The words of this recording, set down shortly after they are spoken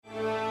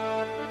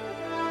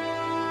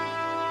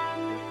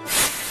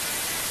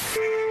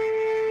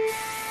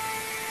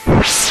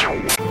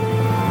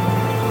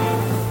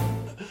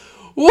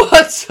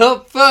What's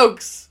up,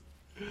 folks?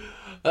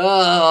 You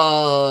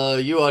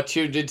are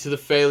tuned into the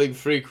Failing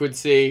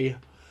Frequency.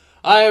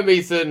 I am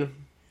Ethan.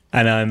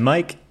 And I'm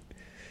Mike.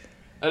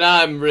 And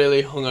I'm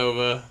really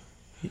hungover.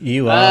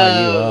 You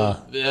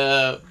are.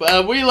 Yeah,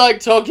 we like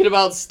talking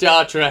about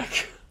Star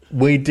Trek.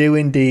 We do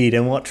indeed.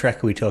 And what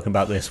Trek are we talking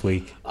about this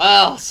week?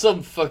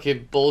 Some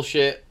fucking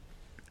bullshit.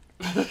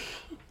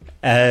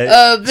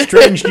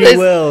 Strange New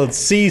World,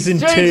 Season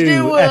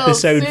 2,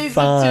 Episode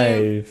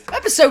 5.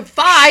 Episode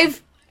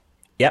 5?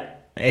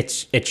 Yep,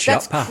 it's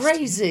shot past. That's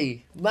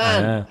crazy,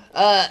 man.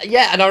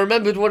 Yeah, and I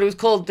remembered what it was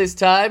called this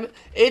time.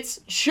 It's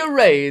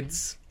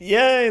Charades.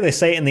 Yeah, they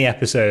say it in the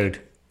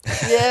episode.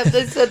 Yeah,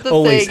 they said the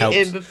Always thing helps.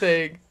 in the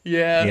thing.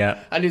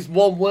 Yeah. And it's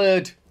one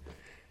word.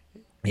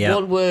 Yeah.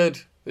 One word.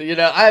 You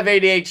know, I have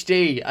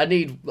ADHD. I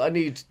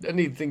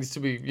need things to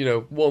be,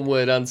 one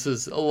word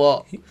answers a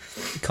lot. You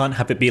can't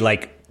have it be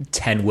like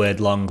 10-word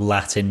long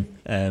Latin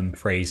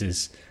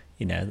phrases.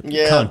 You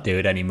can't do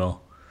it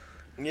anymore.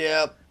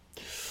 Yeah.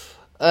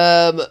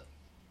 I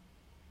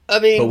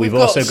mean, but we've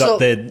also got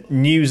the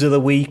news of the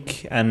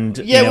week, and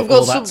we've got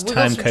all some, that's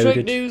time coded.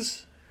 Trek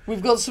news.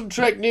 We've got some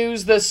Trek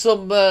news. There's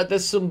some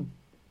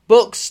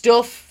book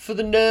stuff for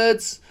the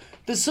nerds.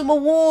 There's some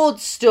award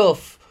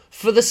stuff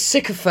for the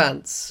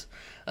sycophants.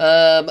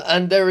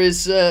 And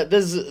there's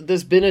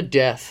been a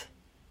death.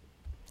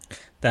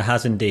 There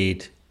has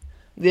indeed.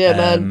 Yeah,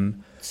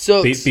 man.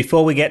 Sucks.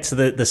 Before we get to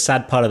the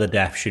sad part of the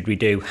death, should we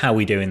do how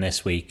we doing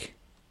this week?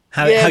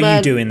 How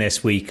you doing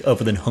this week,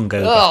 other than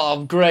hungover? Oh,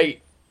 I'm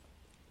great.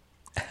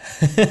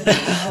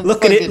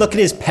 Look at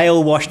his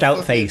pale, washed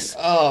out face.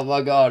 Oh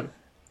my god.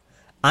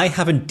 I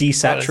haven't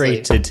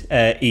desaturated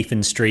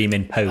Ethan's stream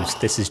in post.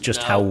 This is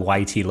just how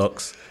white he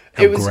looks.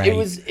 It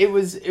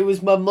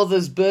was my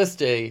mother's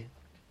birthday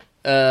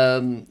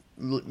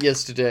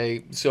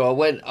yesterday, so I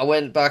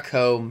went back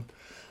home,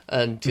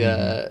 and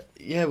there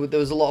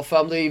was a lot of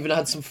family. Even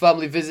had some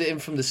family visiting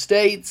from the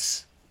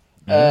States.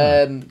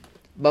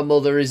 My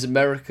mother is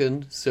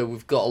American, so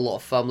we've got a lot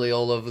of family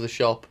all over the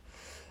shop.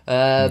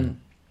 I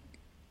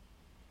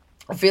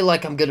feel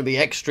like I'm going to be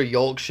extra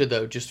Yorkshire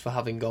though, just for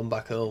having gone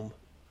back home.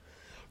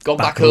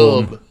 Back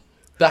home.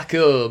 I've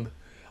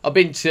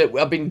been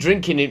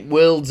drinking at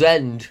World's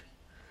End.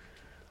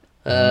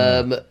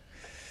 It's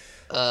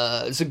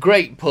a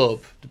great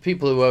pub. The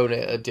people who own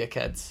it are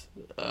dickheads.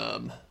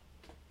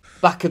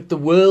 Back at the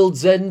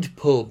World's End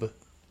pub.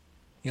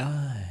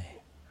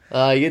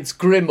 It's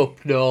grim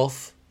up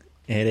north.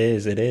 It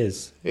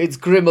is. It's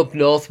grim up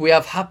north. We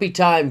have happy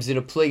times in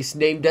a place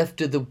named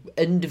after the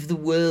end of the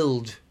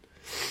world.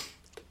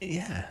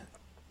 Yeah.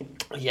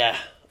 Yeah.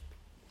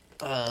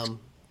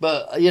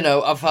 But I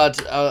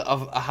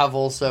have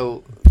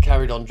also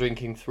carried on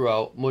drinking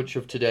throughout much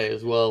of today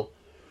as well.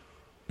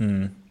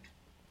 And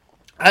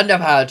I've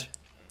had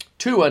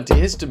 2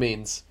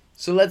 antihistamines.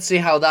 So let's see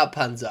how that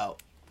pans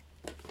out.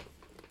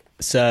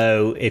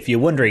 So if you're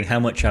wondering how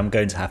much I'm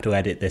going to have to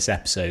edit this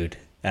episode,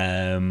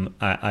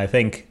 I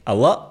think a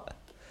lot.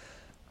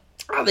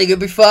 I think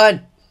it'll be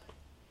fine.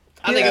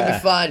 I think it'll be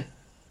fine.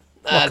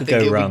 What could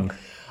go wrong?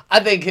 I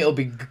think it'll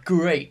be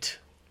great.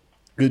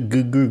 Great.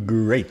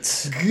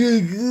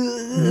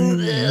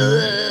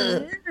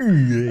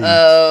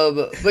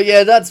 But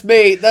yeah, that's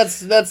me.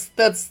 That's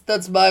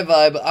my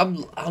vibe.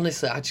 I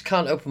just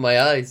can't open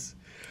my eyes.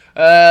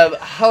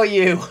 How are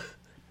you?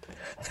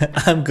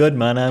 I'm good,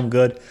 man. I'm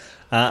good.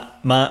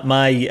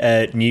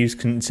 My news,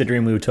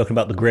 considering we were talking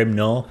about the Grim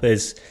North,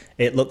 is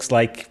it looks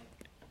like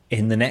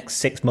in the next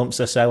 6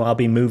 months or so I'll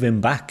be moving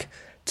back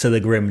to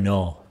the Grim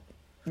North.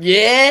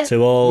 Yeah?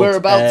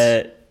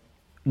 Whereabouts?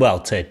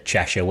 To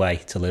Cheshire way,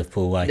 to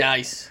Liverpool way.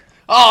 Nice.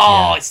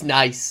 Oh, yeah. It's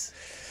nice.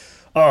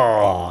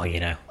 Oh,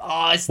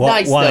 Oh, it's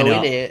nice though,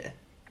 isn't it?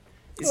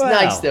 It's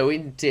nice though,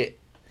 isn't it?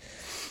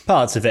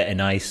 Parts of it are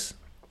nice.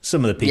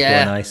 Some of the people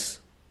are nice.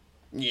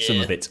 Yeah.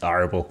 Some of it's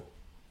horrible.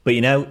 But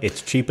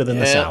it's cheaper than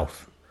the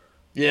south.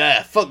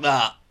 Yeah, fuck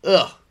that.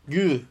 Ugh.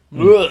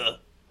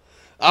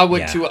 I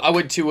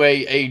went to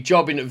a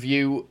job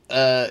interview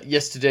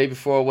yesterday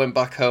before I went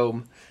back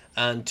home,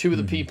 and 2 of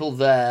the people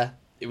there,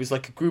 it was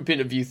like a group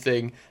interview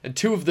thing, and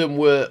 2 of them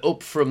were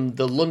up from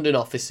the London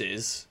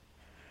offices,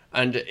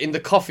 and in the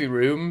coffee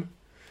room,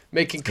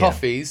 making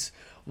coffees,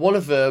 one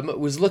of them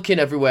was looking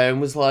everywhere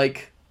and was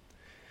like,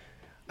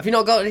 "Have you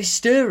not got any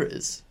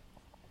stirrers?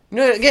 You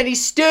not get any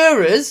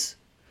stirrers?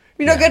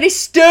 You not got any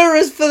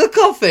stirrers for the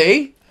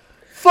coffee?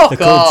 Fuck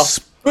off.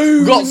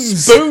 Spoons. Got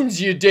spoons,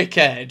 you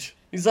dickhead."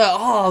 He's like,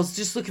 "Oh, I was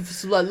just looking for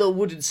some little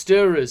wooden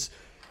stirrers."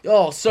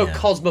 Oh, so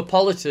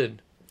cosmopolitan.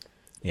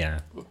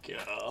 Yeah. Okay.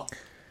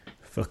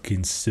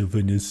 Fucking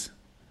southerners.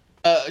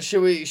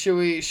 Should we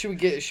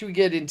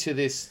get into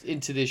this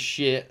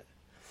shit?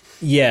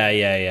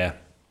 Yeah.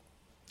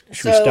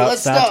 Should we start?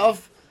 Let's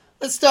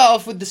start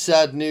off with the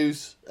sad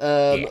news.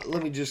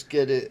 Let me just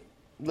get it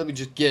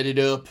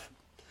up.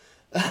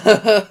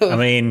 I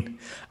mean,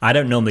 I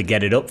don't normally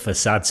get it up for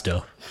sad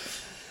stuff.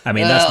 I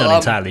mean, that's not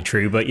entirely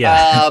true, but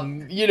yeah.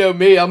 You know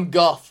me, I'm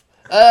goth.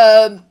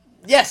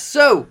 Yes,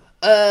 so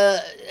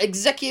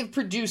executive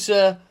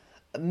producer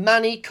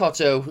Manny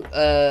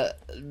Cotto,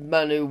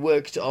 man who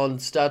worked on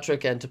Star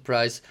Trek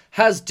Enterprise,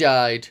 has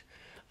died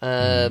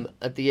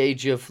at the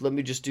age of, let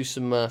me just do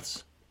some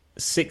maths.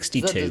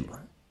 62.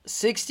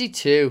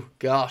 62.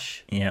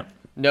 Gosh. Yeah.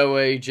 No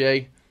way,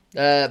 Jay.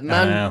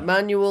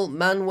 Manuel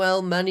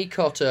Manny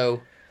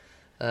Cotto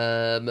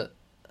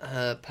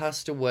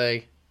passed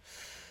away.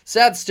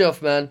 Sad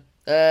stuff, man.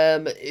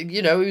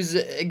 He was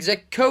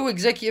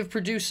co-executive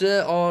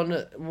producer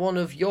on one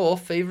of your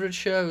favourite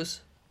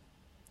shows.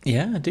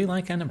 Yeah, I do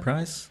like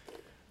Enterprise.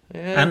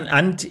 Yeah.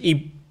 And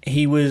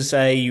he was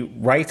a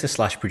writer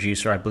 /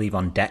 producer, I believe,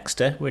 on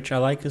Dexter, which I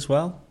like as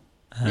well.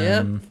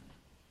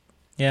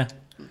 Yeah.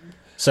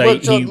 So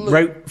he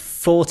wrote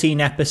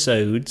 14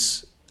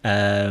 episodes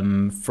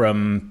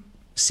from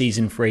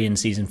season 3 and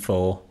season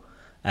 4.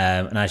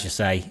 And as you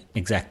say,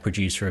 exec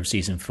producer of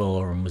season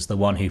 4, and was the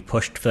one who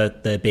pushed for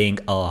there being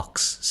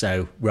arcs.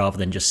 So rather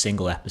than just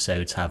single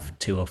episodes, have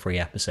 2 or 3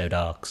 episode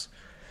arcs.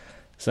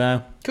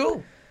 So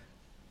cool.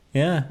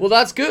 Yeah. Well,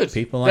 that's good.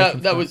 People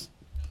like that was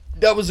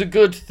a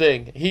good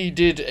thing. He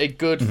did a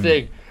good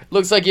thing.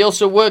 Looks like he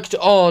also worked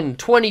on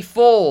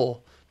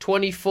 24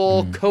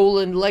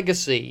 colon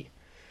Legacy,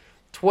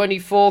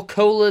 24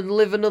 colon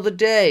Live Another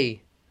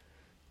Day,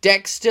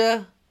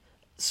 Dexter,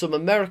 some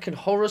American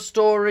Horror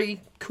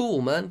Story.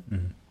 Cool,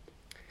 man.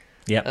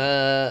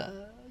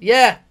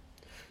 Yeah.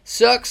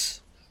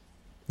 Sucks.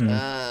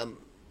 But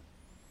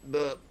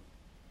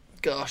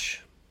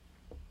gosh,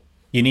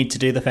 you need to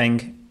do the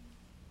thing.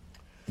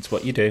 It's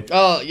what you do.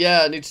 Oh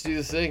yeah, I need to do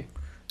the thing.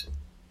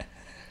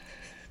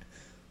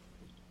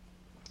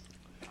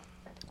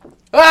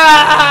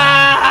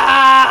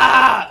 Ah!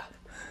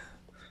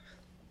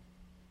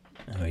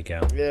 There we go.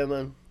 Yeah,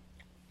 man.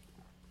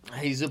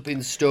 He's up in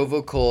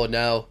Stovokor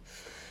now.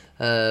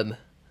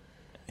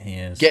 He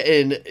is.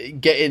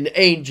 Getting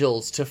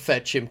angels to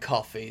fetch him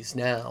coffees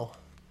now.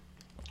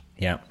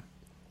 Yeah.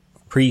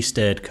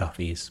 Pre-stirred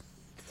coffees.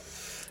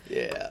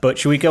 Yeah. But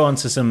should we go on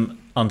to some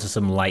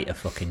lighter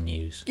fucking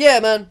news? Yeah,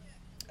 man.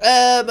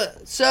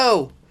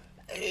 So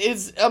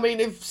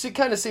it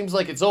kind of seems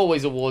like it's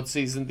always award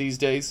season these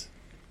days.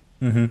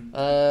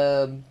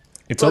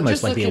 It's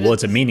almost like the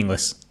awards are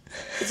meaningless.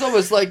 It's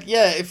almost like,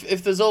 yeah,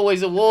 if there's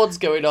always awards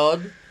going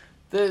on,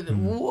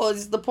 what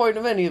is the point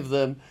of any of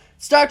them?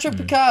 Star Trek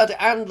Picard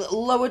and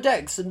Lower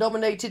Decks are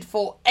nominated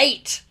for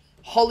 8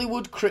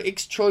 Hollywood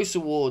Critics' Choice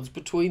Awards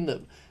between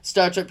them.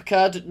 Star Trek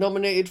Picard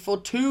nominated for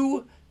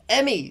 2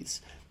 Emmys,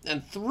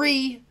 and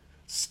 3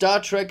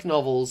 Star Trek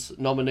novels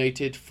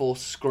nominated for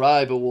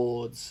Scribe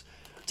Awards.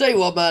 Tell you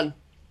what, man,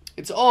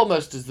 it's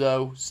almost as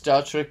though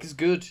Star Trek is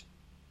good.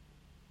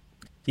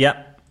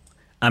 Yeah.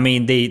 I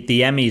mean, the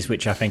Emmys,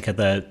 which I think are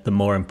the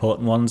more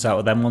important ones out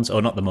of them ones,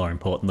 or not the more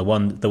important, the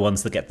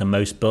ones that get the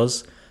most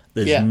buzz,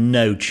 there's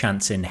no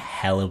chance in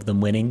hell of them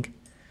winning.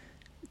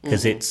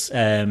 Because it's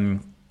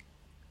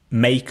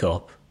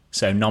makeup,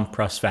 so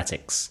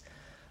non-prosthetics,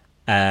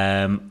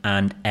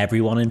 and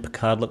everyone in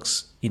Picard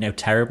looks,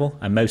 terrible.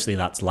 And mostly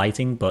that's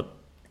lighting, but,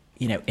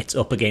 it's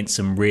up against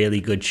some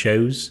really good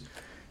shows,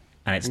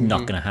 and it's not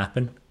going to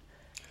happen.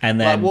 And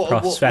then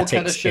prosthetics, what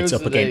kind of shows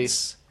it's up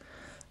against...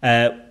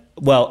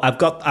 well, I've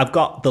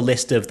got the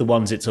list of the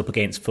ones it's up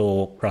against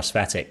for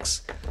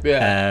prosthetics.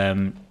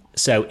 Yeah.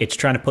 So it's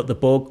trying to put the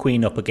Borg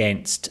Queen up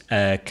against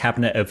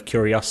Cabinet of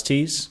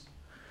Curiosities,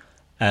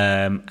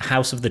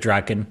 House of the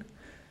Dragon,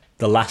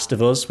 The Last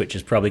of Us, which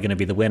is probably going to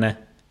be the winner,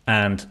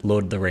 and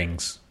Lord of the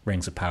Rings,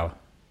 Rings of Power.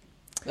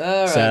 All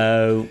right.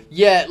 So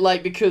yeah,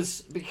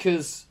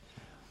 because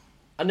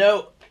I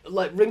know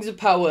Rings of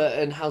Power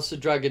and House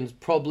of Dragons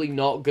probably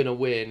not gonna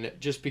win,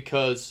 just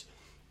because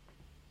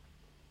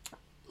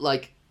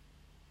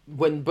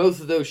when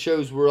both of those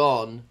shows were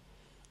on,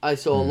 I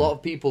saw a lot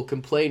of people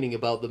complaining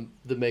about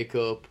the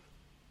makeup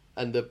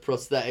and the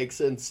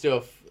prosthetics and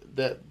stuff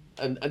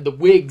and the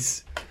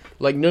wigs.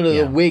 None of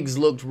the wigs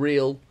looked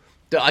real.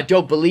 I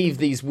don't believe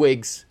these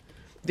wigs.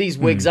 These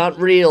wigs aren't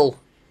real.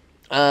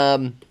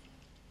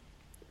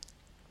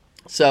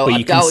 So but I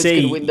you doubt can it's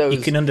going to win those.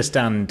 You can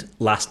understand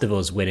Last of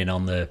Us winning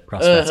on the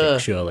prosthetics,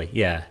 surely.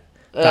 Yeah,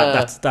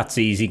 that's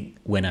the easy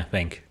win, I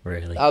think.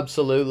 Really,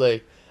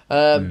 absolutely.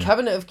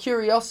 Cabinet of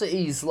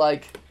Curiosities,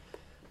 I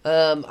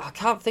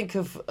can't think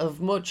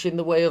of much in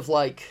the way of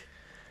I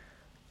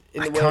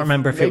can't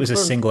remember if it was a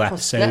single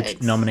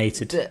episode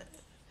nominated.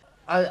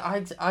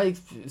 I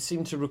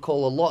seem to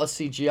recall a lot of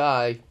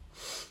CGI.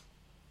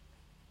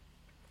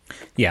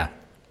 Yeah.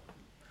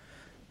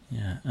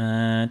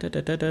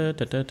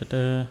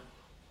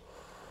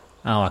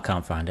 Oh, I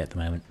can't find it at the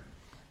moment.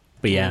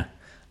 But yeah,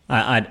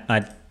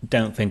 I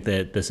don't think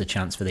that there's a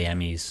chance for the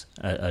Emmys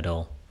at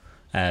all.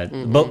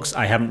 Books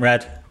I haven't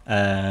read,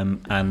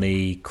 and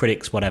the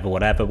critics, whatever.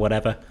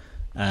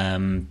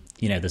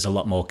 There's a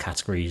lot more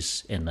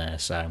categories in there,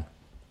 so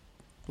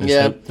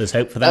there's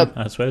hope for them,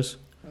 I suppose.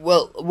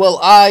 Well,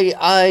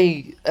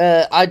 I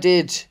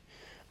did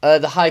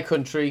the High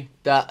Country,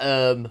 that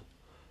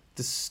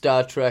the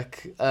Star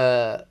Trek,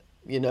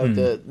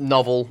 the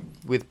novel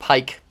with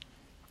Pike.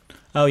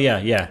 Oh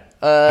yeah.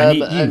 And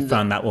you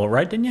found that all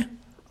right, didn't you?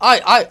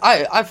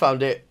 I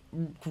found it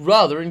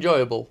rather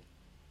enjoyable.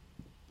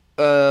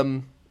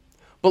 But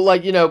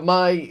like, you know,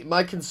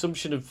 my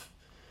consumption of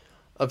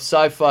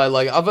sci-fi,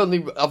 like I've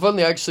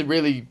only actually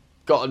really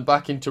gotten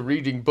back into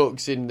reading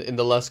books in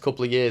the last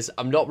couple of years.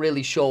 I'm not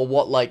really sure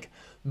what like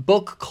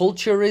book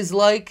culture is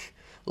like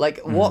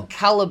what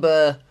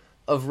caliber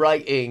of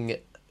writing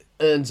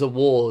earns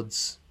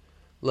awards.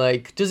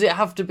 Like, does it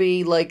have to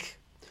be like,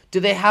 do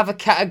they have a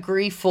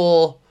category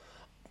for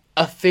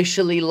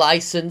officially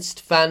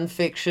licensed fan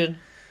fiction?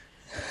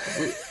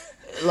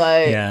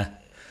 Like, yeah.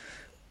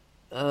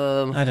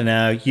 I don't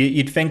know.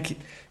 You'd think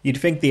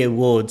the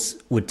awards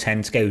would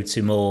tend to go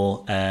to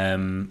more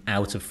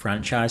out of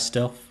franchise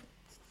stuff.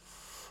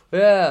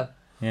 Yeah.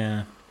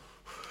 Yeah.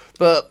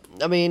 But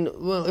I mean,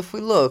 well, if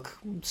we look,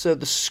 so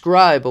the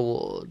Scribe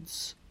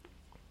Awards,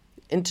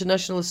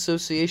 International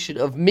Association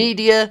of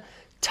Media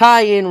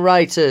Tie-in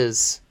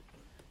Writers.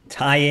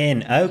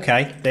 Tie-in.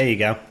 Okay, there you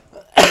go.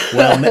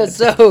 Well,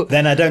 so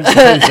then I don't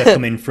suppose they're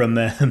coming from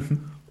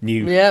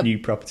new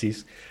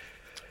properties.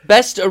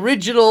 Best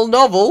Original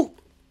Novel.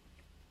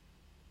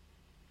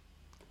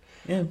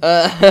 Yeah.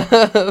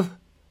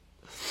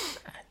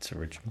 It's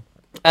original.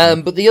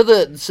 But the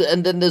other,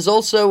 and then there's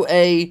also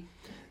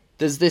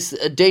there's this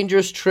A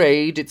Dangerous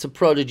Trade. It's a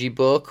Prodigy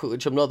book,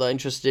 which I'm not that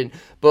interested in.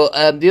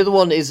 But the other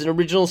one is an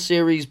original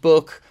series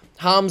book,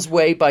 Harm's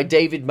Way by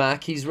David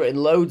Mack. He's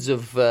written loads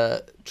of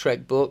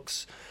Trek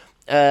books.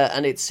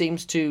 And it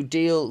seems to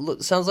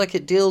sounds like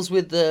it deals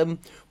with a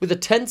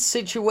tense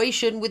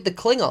situation with the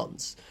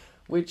Klingons,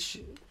 which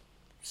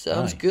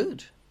sounds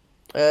good.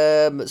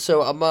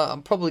 So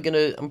I'm probably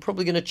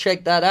gonna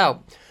check that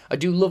out. I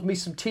do love me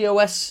some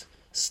TOS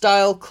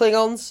style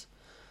Klingons.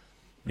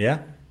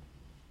 Yeah,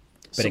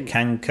 but it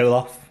can cool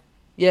off.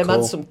 Yeah, cool.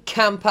 Man, some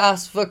camp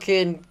ass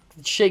fucking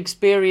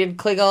Shakespearean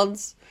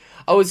Klingons.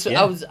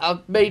 I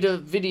made a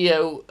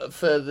video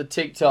for the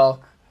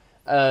TikTok.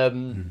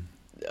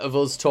 Of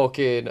us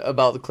talking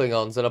about the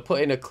Klingons, and I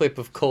put in a clip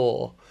of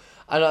Kor,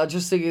 and I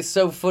just think it's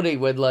so funny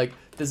when like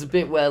there's a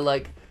bit where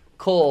like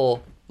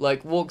Kor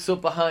like walks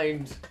up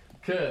behind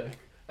Kirk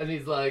and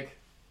he's like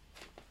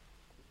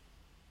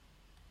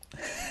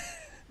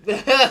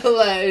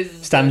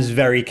stands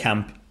very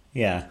camp.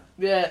 Yeah,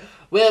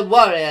 we're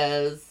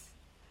warriors,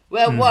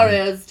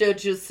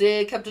 don't you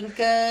see, Captain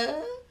Kirk?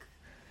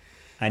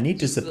 I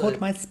need to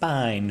support my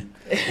spine.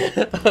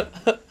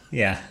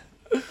 Yeah.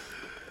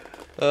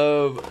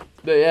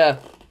 But yeah,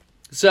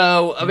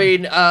 so I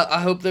mean, I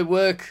hope they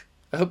work.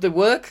 You hope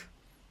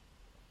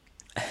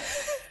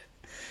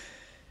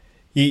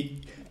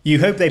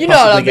they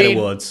possibly get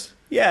awards.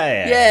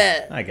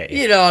 Yeah. I get you.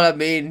 You know what I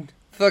mean?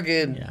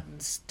 Fucking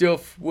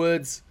stuff,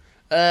 words.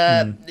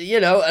 You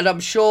know, and I'm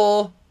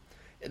sure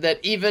that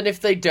even if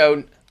they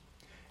don't,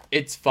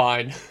 it's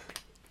fine.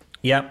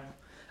 Yeah,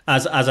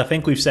 as I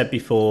think we've said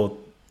before,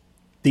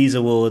 these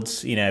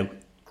awards, you know,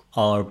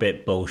 are a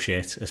bit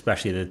bullshit,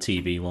 especially the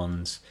TV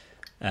ones.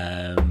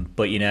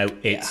 But you know,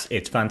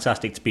 it's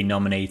fantastic to be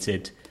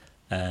nominated.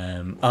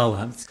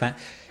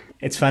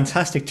 It's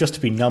fantastic just to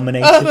be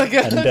nominated. Oh my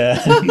god!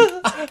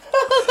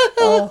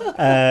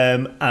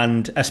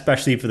 And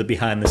especially for the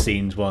behind the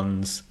scenes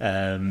ones,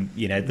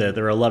 you know,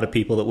 there are a lot of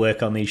people that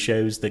work on these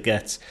shows that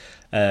get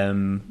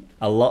a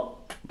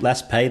lot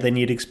less pay than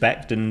you'd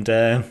expect, and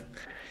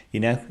you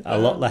know, a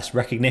lot less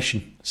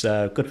recognition.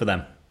 So good for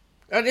them.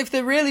 And if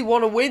they really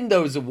want to win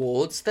those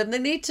awards, then they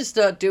need to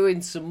start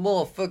doing some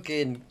more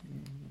fucking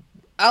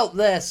out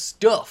there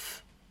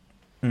stuff.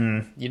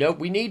 You know,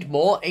 we need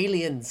more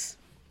aliens.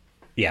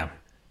 Yeah.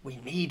 We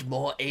need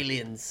more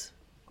aliens.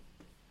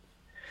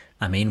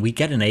 I mean, we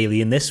get an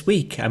alien this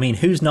week. I mean,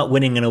 who's not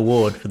winning an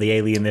award for the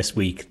alien this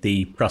week?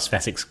 The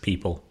prosthetics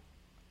people.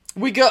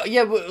 We got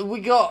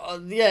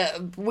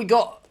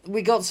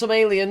some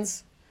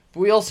aliens, but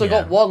we also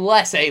got one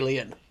less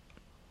alien.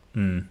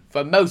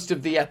 For most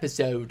of the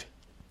episode.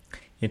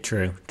 Yeah,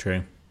 true.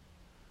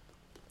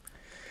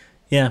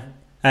 Yeah.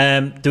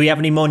 Do we have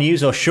any more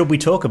news, or should we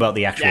talk about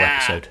the actual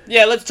episode?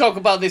 Yeah, let's talk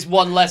about this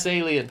one less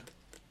alien.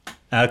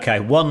 Okay,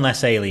 one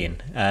less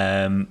alien.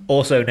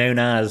 Also known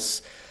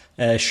as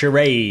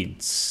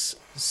Charades,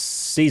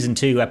 Season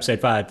 2,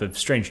 Episode 5 of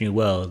Strange New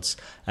Worlds.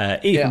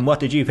 Ethan, what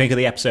did you think of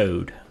the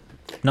episode?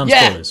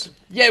 Non-spoilers.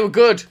 Yeah, we're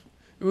good.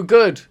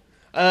 But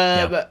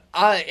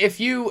if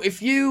you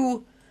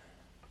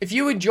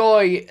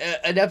enjoy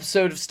an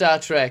episode of Star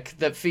Trek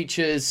that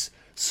features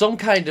some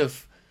kind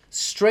of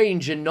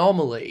strange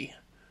anomaly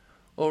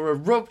or a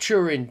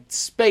rupture in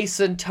space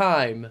and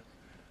time,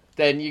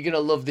 then you're going to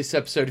love this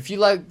episode. If you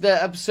like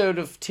the episode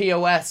of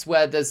TOS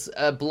where there's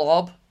a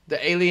blob,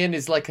 the alien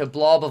is like a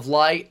blob of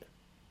light,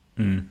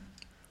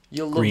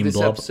 you'll love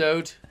this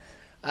episode.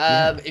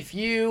 If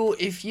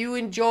you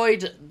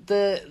enjoyed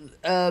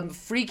the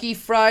Freaky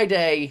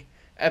Friday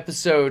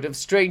episode of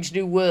Strange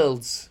New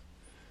Worlds,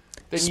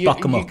 then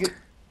the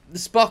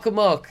Spock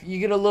Amok,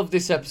 you're gonna love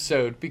this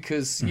episode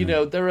because you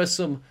know there are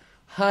some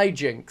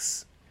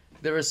hijinks,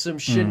 there are some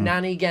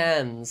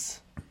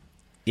shenanigans.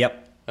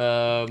 Yep.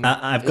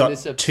 I've in got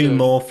this two episode.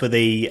 more for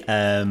the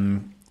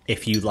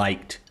if you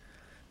liked.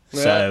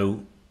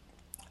 So,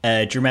 do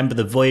you remember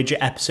the Voyager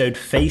episode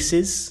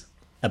Faces?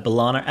 A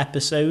B'Elanna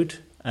episode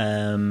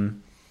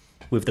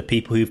with the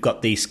people who've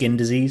got the skin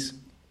disease,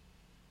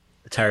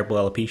 the terrible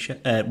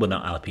alopecia. Well,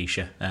 not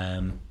alopecia.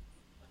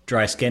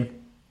 Dry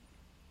skin.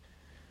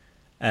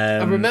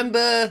 I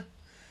remember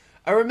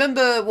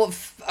what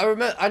I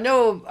remember. I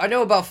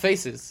know about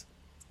Faces.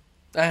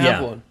 I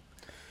have one.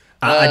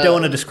 I don't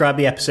want to describe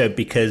the episode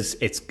because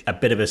it's a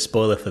bit of a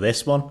spoiler for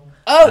this one.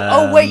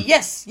 Oh wait,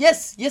 yes,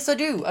 I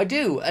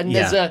do. And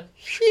there's a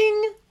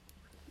shing.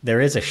 There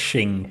is a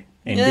shing,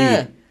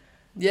 indeed.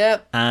 Yeah.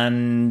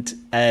 And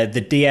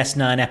the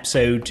DS9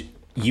 episode,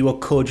 You Are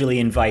Cordially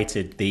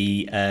Invited,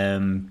 the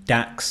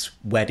Dax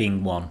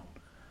wedding one.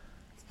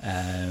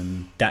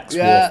 Dax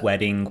Worf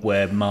wedding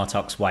where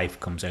Martok's wife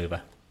comes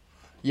over.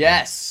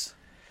 Yes.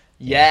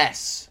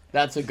 That's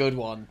a good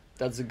one.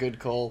 That's a good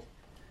call.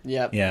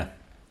 Yep. Yeah.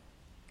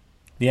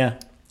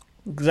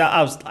 Because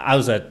I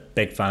was a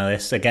big fan of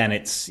this. Again,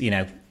 it's,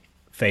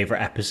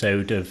 favourite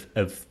episode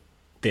of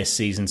this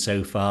season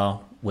so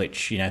far,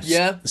 which,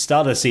 the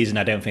start of the season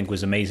I don't think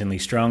was amazingly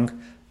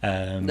strong.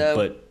 No.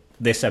 But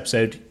this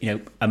episode,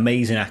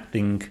 amazing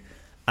acting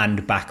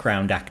and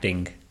background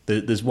acting.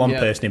 There's one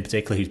person in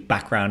particular who's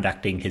background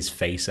acting his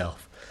face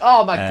off.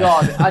 Oh my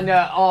god, I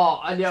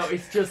know.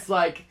 It's just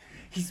like,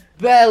 he's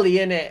barely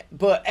in it,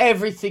 but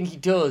everything he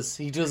does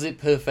it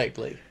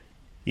perfectly.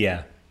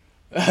 Yeah.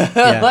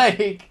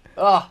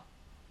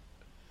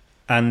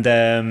 And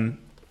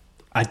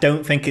I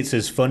don't think it's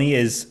as funny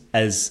as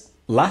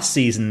last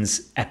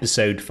season's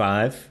episode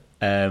 5,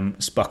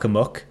 Spock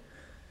Amok.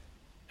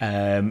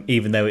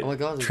 Even though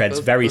it treads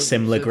very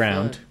similar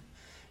ground.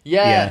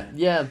 Yeah.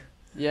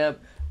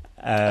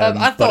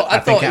 I thought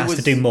it it has was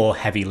to do more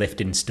heavy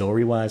lifting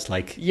story wise,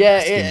 like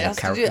it has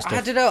to do.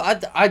 I don't know.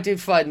 I did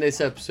find this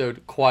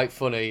episode quite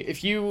funny.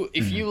 If you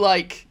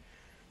like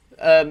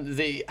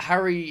the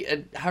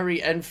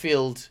Harry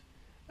Enfield,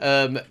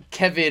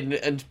 Kevin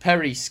and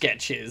Perry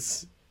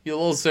sketches, you'll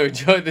also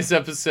enjoy this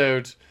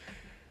episode.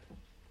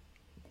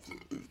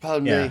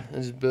 Pardon me.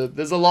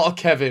 There's a lot of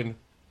Kevin.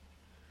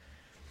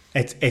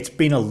 It's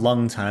been a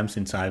long time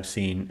since I've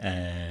seen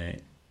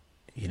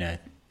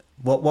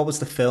what was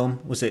the film?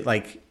 Was it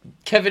like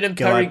Kevin and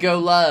Perry Go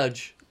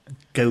Large?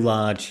 Go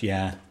Large,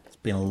 yeah. It's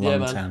been a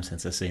long time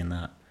since I've seen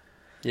that.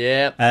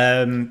 Yeah.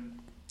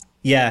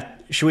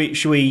 Should we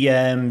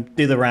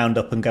do the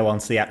roundup and go on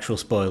to the actual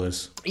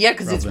spoilers? Yeah,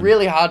 because it's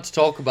really hard to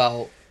talk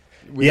about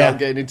without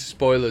getting into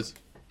spoilers.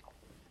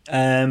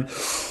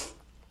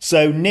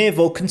 So near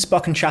Vulcan,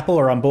 Spock and Chapel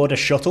are on board a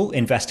shuttle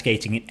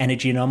investigating an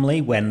energy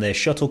anomaly when the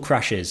shuttle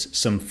crashes.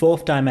 Some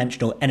fourth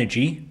dimensional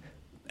energy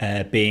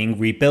being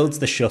rebuilds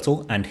the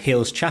shuttle and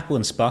heals Chapel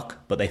and Spock,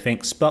 but they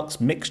think Spock's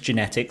mixed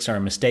genetics are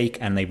a mistake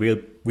and they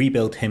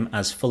rebuild him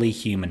as fully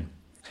human.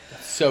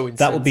 So insensitive.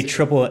 That would be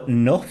trouble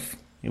enough.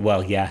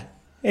 Well, yeah.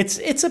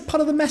 It's a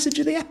part of the message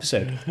of the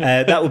episode.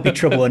 That would be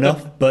trouble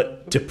enough,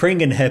 but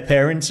T'Pring and her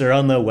parents are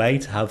on their way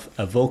to have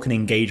a Vulcan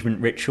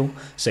engagement ritual,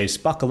 so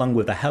Spock, along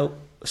with the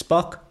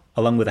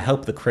help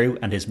of the crew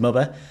and his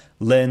mother,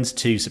 learns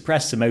to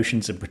suppress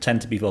emotions and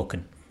pretend to be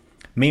Vulcan.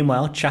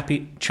 Meanwhile,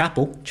 Chapel,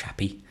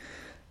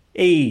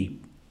 hey,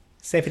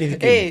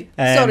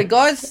 sorry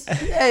guys.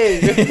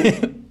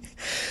 Hey.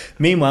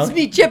 Meanwhile, It's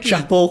me, Chappie.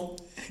 Chapel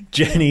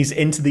journeys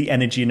into the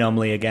energy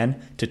anomaly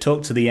again to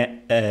talk to the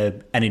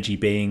energy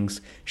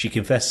beings. She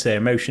confesses her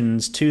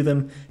emotions to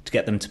them to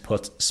get them to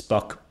put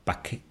Spock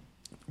back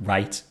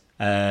right.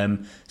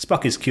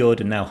 Spock is cured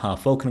and now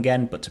half Vulcan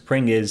again, but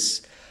T'Pring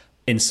is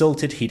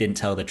insulted he didn't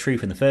tell the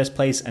truth in the first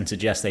place and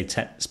suggests they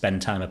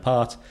spend time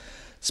apart.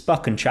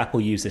 Spock and Chapel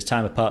use this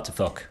time apart to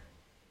fuck.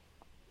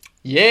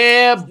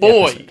 Yeah,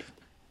 boy.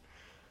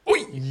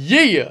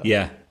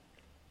 Yeah.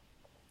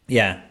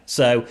 Yeah.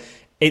 So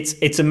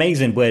it's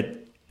amazing. We're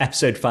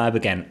episode 5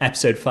 again.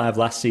 Episode 5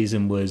 last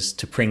season was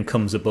T'Pring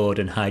comes aboard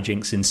and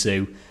hijinks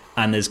ensue,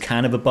 and there's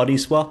kind of a body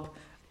swap,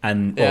 or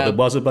there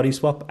was a body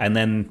swap, and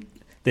then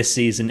this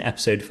season,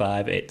 episode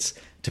 5, it's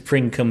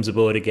T'Pring comes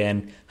aboard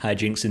again,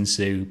 hijinks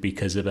ensue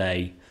because of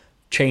a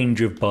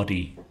change of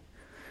body.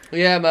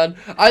 Yeah, man.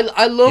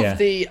 I love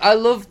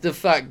the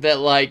fact that,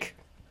 like,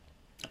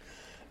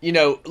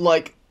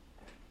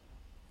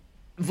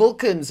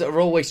 Vulcans are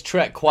always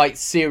treated quite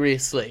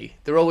seriously.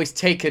 They're always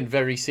taken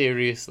very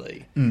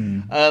seriously.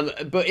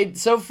 But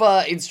so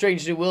far in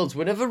Strange New Worlds,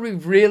 whenever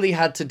we've really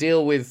had to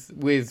deal with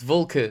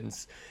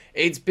Vulcans,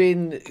 it's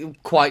been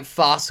quite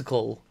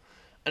farcical,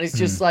 and it's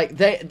just like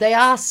they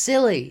are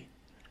silly.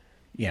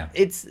 Yeah,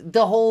 it's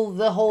the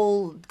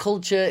whole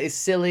culture is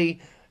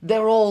silly.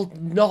 They're all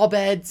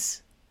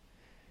knobheads.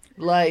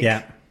 And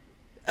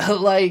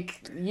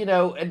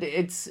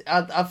it's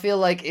I feel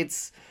like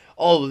it's.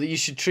 Oh, you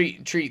should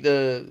treat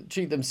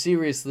them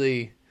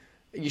seriously.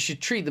 You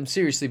should treat them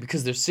seriously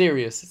because they're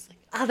serious. It's like,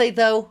 are they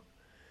though?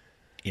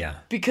 Yeah.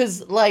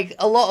 Because like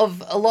a lot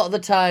of the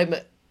time,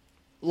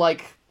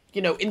 like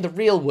in the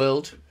real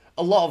world,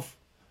 a lot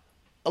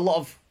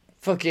of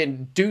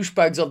fucking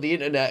douchebags on the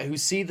internet who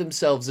see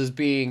themselves as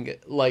being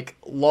like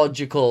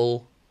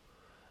logical.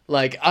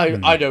 Like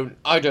I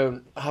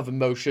don't have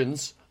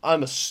emotions.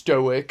 I'm a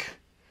stoic.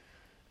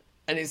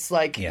 And it's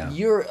like,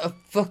 you're a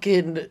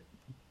fucking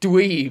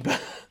dweeb.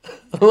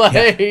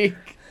 Like,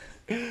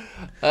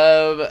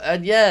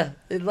 and yeah,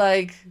 it,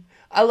 like,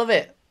 I love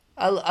it.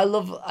 I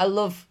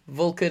love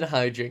Vulcan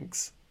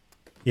hijinks.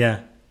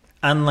 Yeah.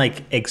 And,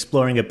 like,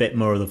 exploring a bit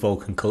more of the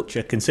Vulcan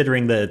culture,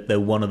 considering they're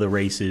one of the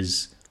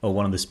races or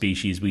one of the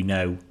species we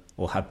know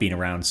or have been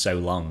around so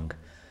long.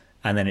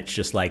 And then it's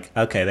just like,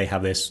 okay, they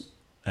have this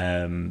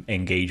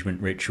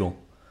engagement ritual.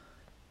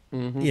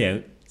 Mm-hmm. You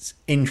know, it's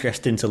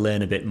interesting to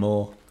learn a bit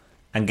more.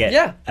 And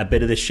get a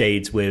bit of the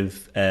shades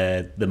with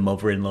the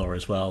mother-in-law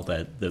as well,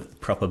 the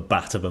proper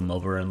bat of a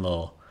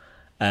mother-in-law.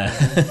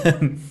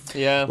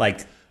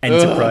 Like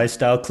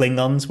Enterprise-style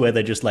Klingons, where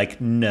they're just like,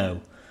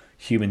 no,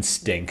 humans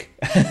stink.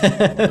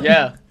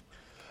 Yeah.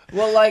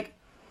 Well, like,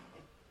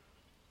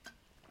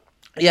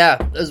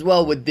 yeah, as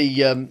well with the,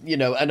 you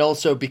know, and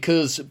also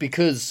because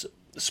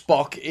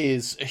Spock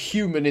is a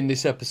human in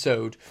this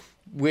episode,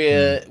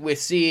 we're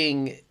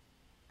seeing...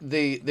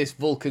 this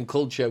Vulcan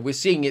culture, we're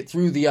seeing it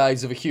through the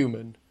eyes of a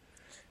human.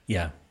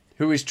 Yeah.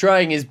 Who is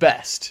trying his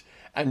best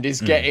and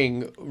is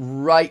getting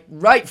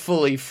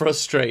rightfully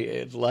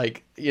frustrated.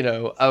 Like, you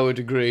know, I would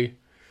agree.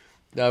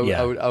 I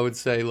would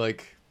say,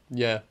 like,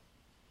 yeah.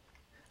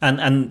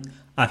 And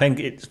I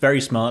think it's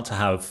very smart to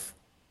have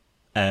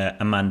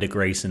Amanda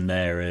Grayson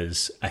there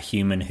as a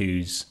human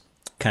who's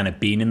kind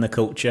of been in the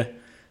culture,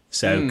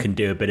 so can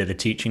do a bit of the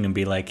teaching and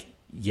be like,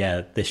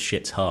 yeah, this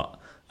shit's hot.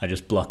 I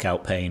just block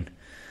out pain.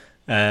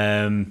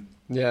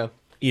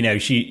 You know,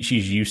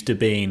 she's used to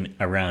being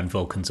around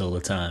Vulcans all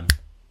the time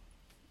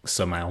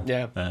somehow.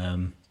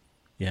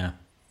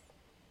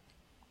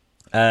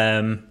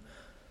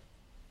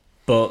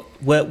 But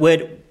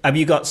where have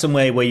you got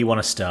somewhere where you want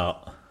to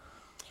start?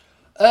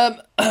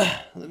 Let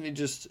me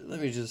just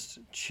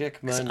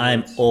check my notes.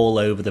 I'm all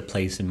over the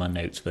place in my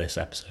notes for this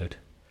episode.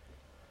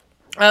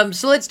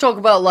 So let's talk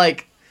about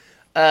like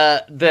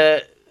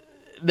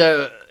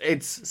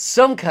it's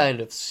some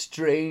kind of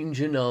strange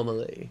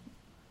anomaly.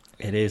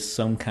 It is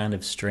some kind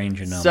of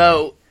strange anomaly.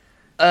 So,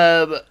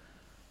 I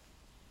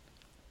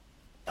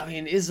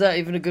mean, is that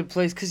even a good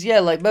place? Because yeah,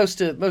 like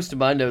most of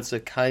my notes are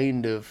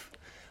kind of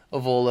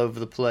all over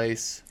the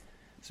place.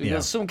 So we've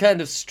got some kind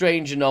of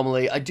strange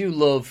anomaly. I do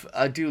love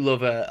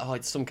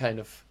it's some kind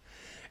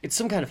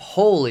of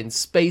hole in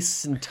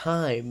space and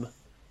time.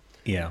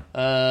 Yeah.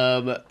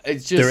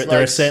 It's just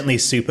there are certainly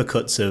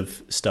supercuts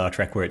of Star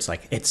Trek where it's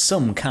like it's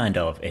some kind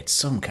of.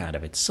 Yeah.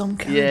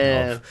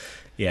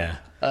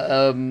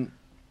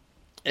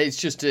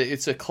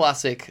 It's a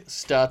classic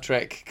Star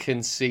Trek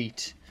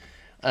conceit.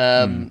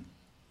 And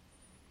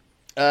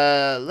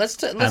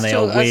they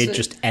are weird,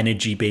 just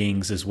energy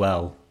beings as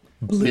well,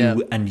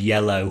 blue and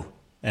yellow.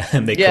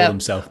 They call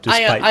themselves,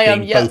 despite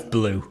being both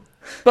blue.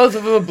 Both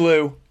of them are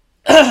blue.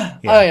 I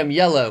am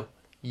yellow.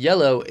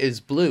 Yellow is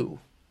blue.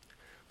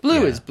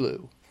 Blue is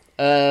blue.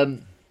 They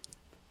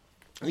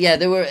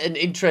were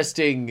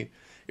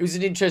it was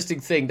an interesting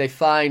thing. They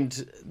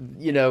find,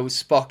 you know,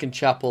 Spock and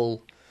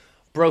Chapel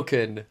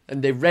broken,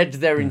 and they read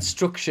their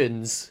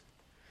instructions.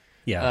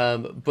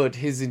 But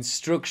his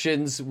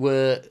instructions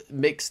were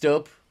mixed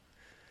up.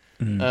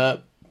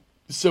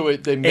 So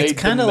they made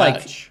it's kind of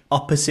like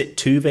opposite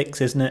Tuvix,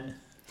 isn't it?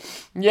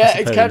 Yeah,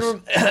 it's kind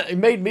of. It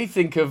made me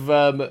think of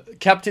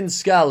Captain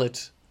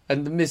Scarlet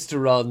and the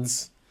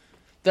Mysterons.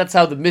 That's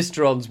how the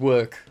Mysterons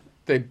work.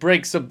 They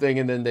break something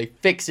and then they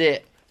fix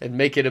it and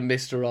make it a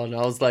Mysteron.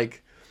 I was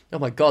like, oh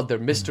my god, they're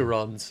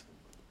Mysterons.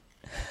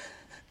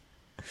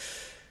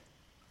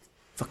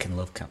 Fucking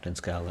love Captain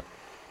Scarlet.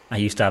 I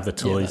used to have the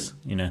toys,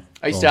 you know.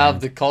 I used to have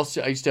the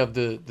costume. I used to have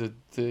the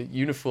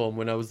uniform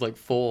when I was like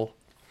 4.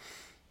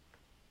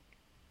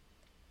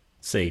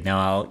 See, now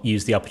I'll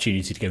use the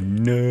opportunity to go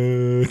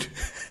nerd,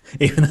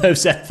 even though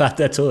Seth had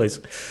their toys.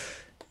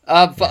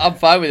 I'm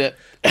fine with it.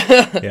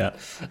 Yeah.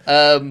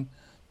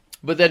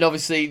 But then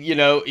obviously, you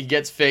know, he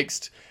gets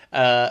fixed,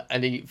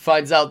 and he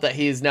finds out that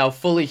he is now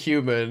fully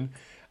human,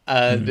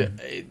 and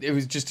it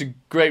was just a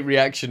great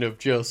reaction of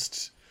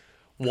just,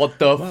 what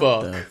the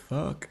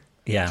fuck?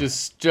 Yeah.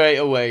 Just straight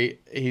away,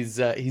 he's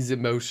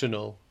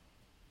emotional.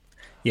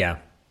 Yeah.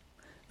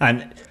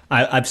 And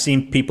I've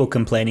seen people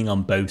complaining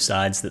on both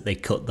sides that they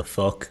cut the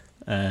fuck.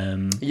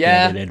 They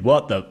did.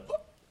 What the...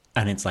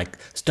 And it's like,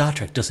 Star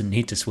Trek doesn't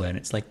need to swear. And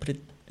it's like, but it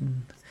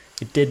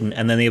didn't.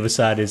 And then the other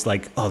side is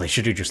like, oh, they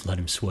should have just let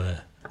him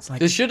swear. It's like,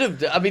 they should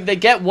have... I mean, they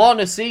get one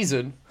a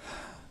season.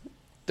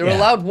 They're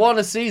allowed one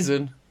a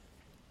season.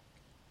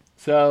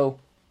 So...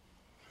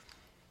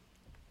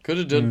 Could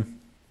have done.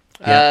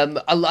 I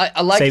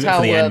liked Save it how...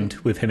 for the end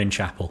with him in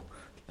chapel.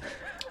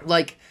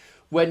 Like,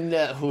 when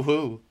my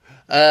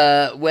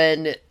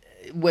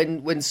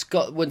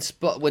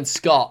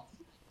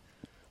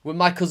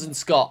cousin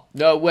Scott,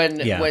 when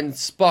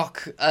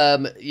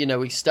Spock, you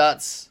know, he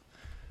starts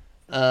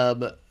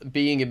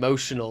being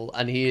emotional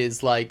and he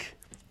is like,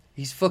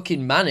 he's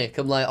fucking manic.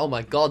 I'm like, oh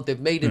my god, they've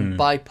made him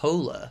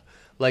bipolar.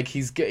 Like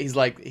he's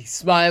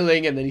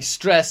smiling, and then he's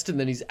stressed, and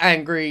then he's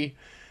angry,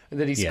 and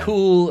then he's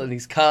cool, and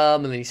he's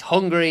calm, and then he's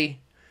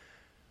hungry.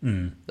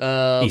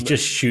 He's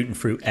just shooting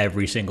through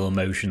every single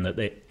emotion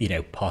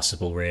that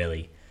possible,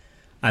 really.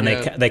 And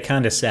they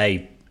kind of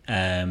say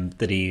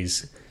that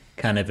he's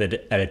kind of at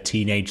a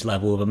teenage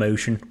level of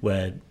emotion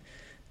where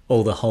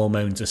all the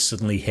hormones are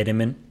suddenly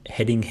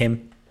hitting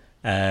him,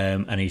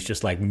 and he's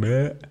just like,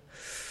 meh.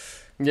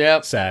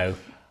 Yeah. So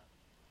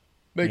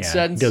makes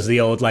sense. Does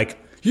the old like,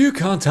 you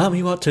can't tell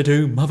me what to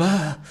do,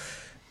 mother.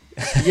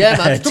 Yeah,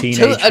 man.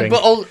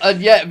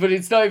 But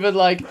it's not even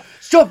like,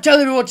 stop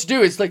telling me what to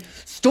do. It's like,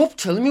 stop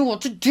telling me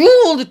what to do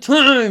all the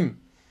time.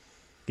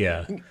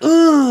 Yeah.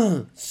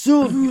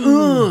 So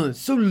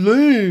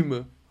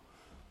lame.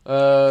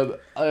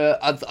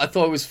 I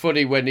thought it was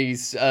funny when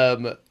he's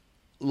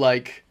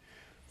like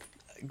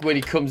when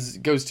he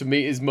goes to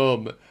meet his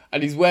mum,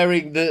 and he's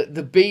wearing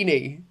the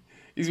beanie.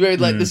 He's wearing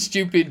like the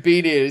stupid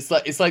beanie.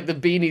 It's like the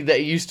beanie that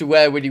he used to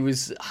wear when he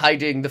was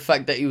hiding the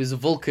fact that he was a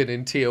Vulcan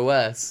in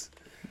TOS.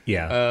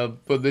 Yeah.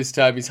 But this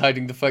time he's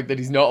hiding the fact that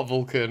he's not a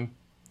Vulcan.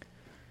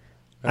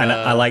 And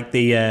I like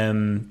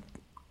the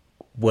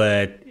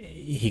where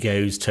he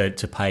goes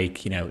to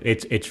Pike.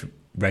 It's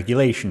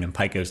regulation, and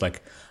Pike goes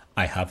like,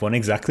 I have one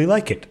exactly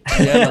like it.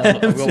 Yeah,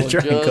 man, I've got one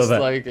just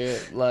like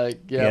it.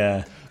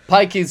 Yeah.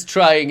 Pike is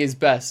trying his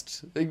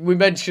best. We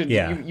mentioned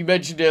you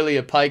mentioned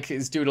earlier, Pike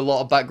is doing a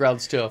lot of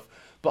background stuff,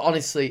 but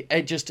honestly,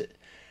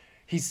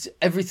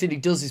 everything he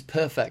does is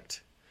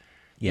perfect.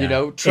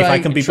 Yeah. If I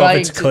can be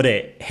bothered to cut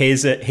it,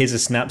 here's a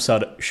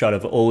snapshot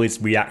of all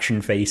his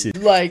reaction faces.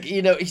 Like,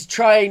 he's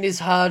trying his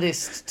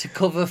hardest to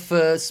cover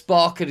for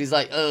Spock, and he's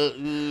like,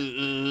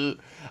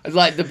 And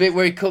like the bit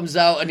where he comes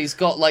out and he's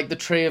got like the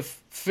tray of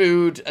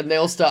food, and they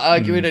all start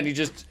arguing, and he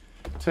just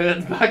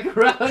turns back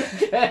around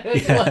again.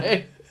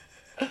 Yeah.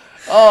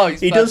 He's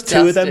he fantastic. does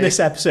two of them this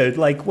episode.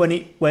 Like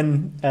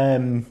when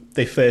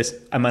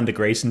Amanda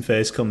Grayson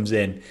first comes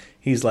in,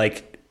 he's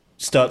like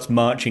starts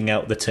marching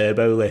out the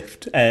turbo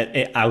lift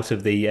out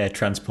of the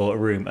transporter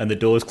room, and the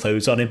doors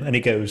close on him, and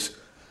he goes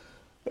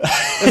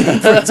in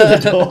front of the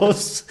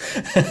doors.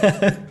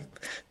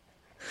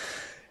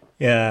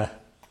 Yeah.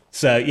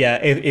 So yeah,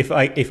 if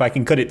I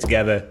can cut it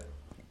together,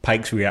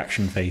 Pike's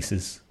reaction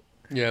faces.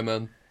 Yeah,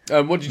 man.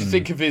 What did you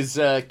think of his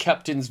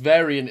captain's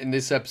variant in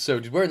this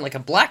episode? He's wearing like a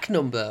black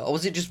number, or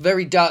was it just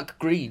very dark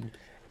green?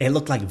 It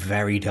looked like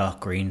very dark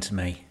green to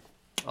me.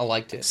 I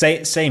liked it.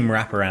 Same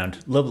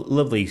wraparound.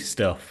 Lovely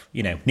stuff.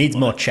 Needs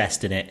more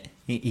chest in it.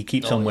 He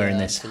keeps on wearing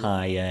this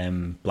high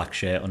black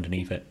shirt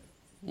underneath it.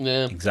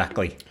 Yeah.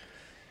 Exactly.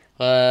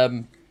 But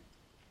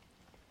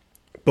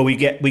we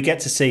get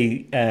to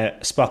see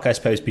Spock, I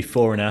suppose,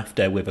 before and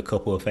after with a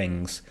couple of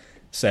things.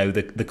 So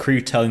the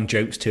crew telling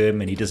jokes to him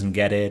and he doesn't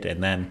get it,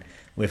 and then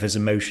with his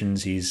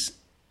emotions he's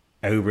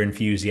over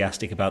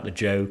enthusiastic about the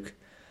joke.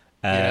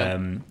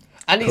 And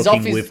he's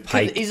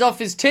off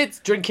his tits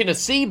drinking a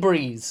sea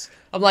breeze.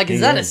 I'm like,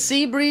 is that a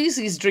sea breeze?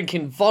 He's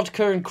drinking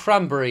vodka and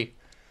cranberry.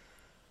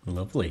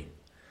 Lovely.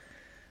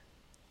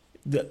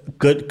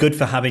 Good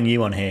for having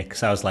you on here,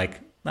 because I was like,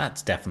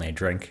 that's definitely a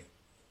drink.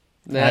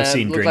 I've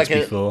seen drinks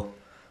before.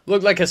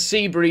 Looked like a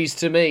sea breeze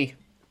to me.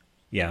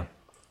 Yeah.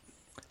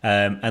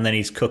 And then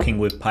he's cooking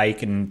with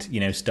Pike and,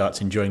 starts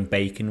enjoying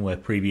bacon, where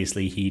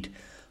previously he'd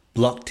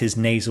blocked his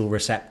nasal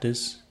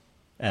receptors.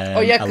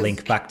 A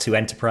link back to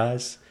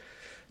Enterprise.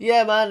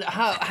 Yeah, man.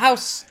 How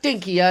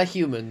stinky are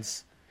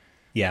humans?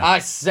 Yeah. I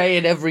say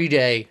it every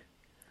day.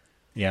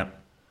 Yeah.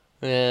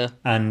 Yeah.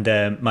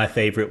 And my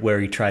favourite, where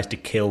he tries to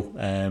kill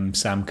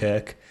Sam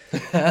Kirk.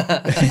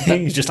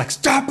 He's just like,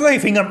 stop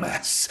leaving a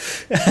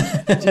mess.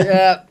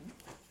 Yeah.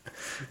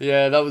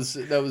 Yeah, that was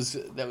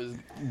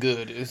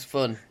good. It was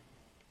fun.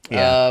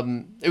 Yeah.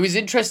 It was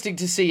interesting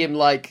to see him,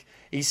 like,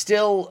 he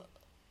still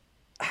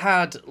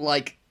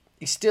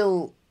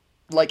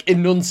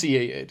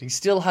enunciated. He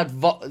still had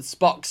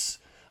Spock's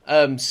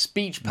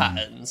speech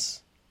patterns.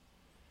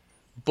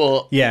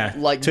 But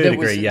like to a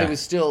degree, there was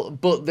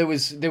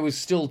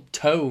still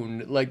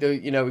tone. Like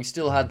he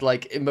still had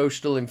like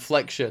emotional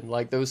inflection.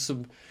 Like there was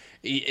some,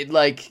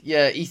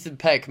 Ethan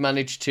Peck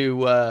managed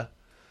to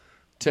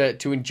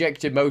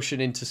inject emotion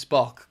into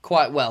Spock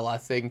quite well, I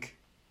think.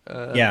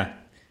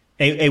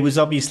 It was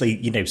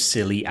obviously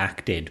silly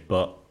acted,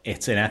 but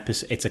it's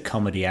a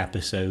comedy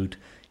episode.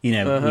 We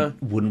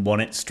wouldn't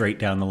want it straight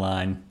down the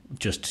line.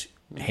 Just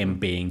him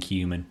being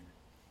human.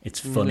 It's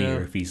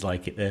funnier if he's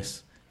like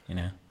this.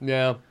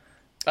 Yeah.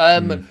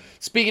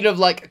 Speaking of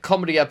like a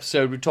comedy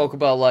episode, we talk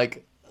about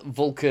like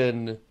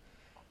Vulcan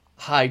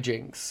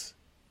hijinks.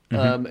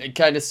 It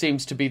kind of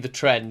seems to be the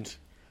trend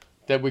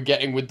that we're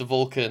getting with the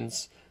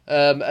Vulcans.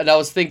 And I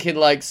was thinking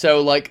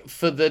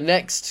for the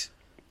next,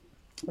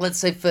 let's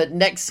say for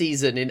next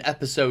season in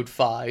episode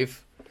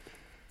 5,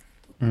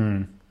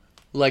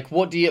 like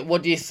what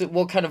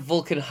kind of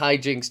Vulcan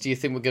hijinks do you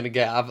think we're going to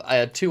get? I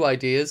had 2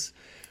 ideas.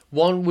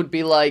 One would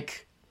be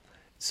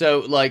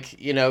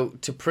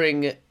to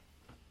bring,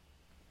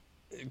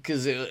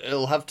 because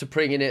it'll have to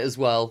bring in it as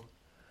well.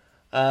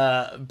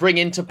 bring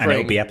into Pring. And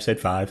it'll be episode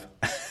 5.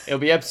 It'll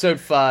be episode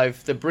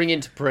 5. They bring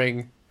into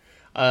Pring,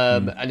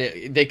 and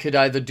they could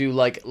either do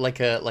like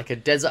a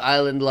desert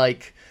island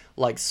like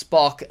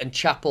Spock and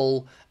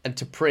Chapel and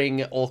to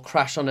Pring, or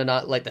crash on an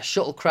island, like the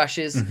shuttle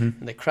crashes and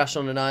they crash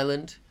on an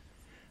island,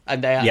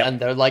 and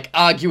they're like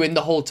arguing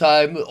the whole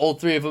time. All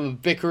three of them are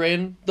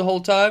bickering the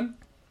whole time.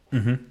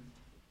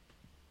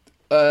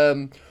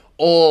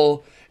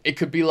 Or it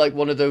could be like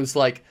one of those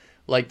like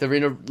they're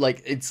in a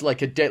it's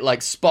like a date, like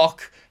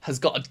Spock has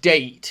got a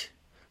date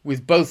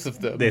with both of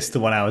them. This is the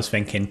one I was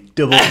thinking.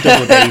 Double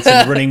date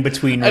and running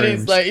between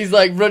rooms. And he's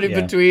like running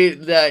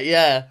between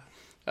that.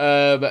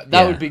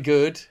 That would be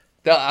good.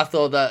 I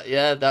thought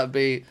that'd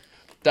be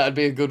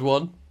a good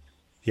one.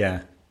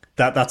 Yeah.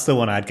 That's the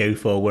one I'd go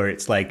for, where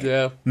it's like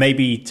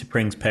maybe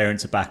T'Pring's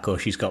parents are back or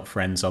she's got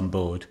friends on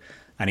board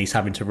and he's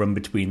having to run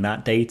between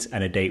that date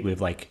and a date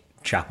with like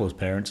Chapel's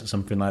parents or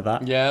something like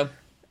that. Yeah.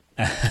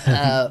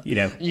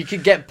 You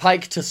could get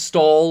Pike to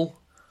stall.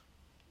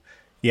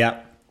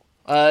 Yeah.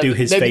 Do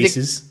his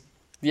faces.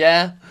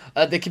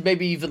 They could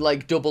maybe even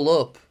like double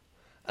up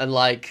and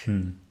like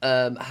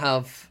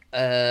have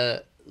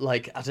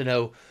like, I don't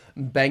know,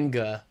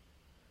 Benga.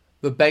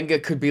 But Benga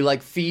could be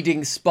like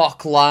feeding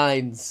Spock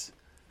lines.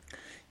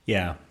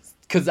 Yeah.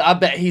 Because I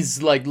bet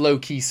he's like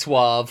low-key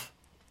suave.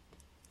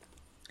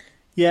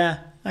 Yeah,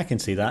 I can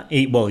see that.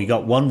 He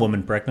got one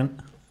woman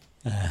pregnant.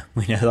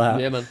 We know that.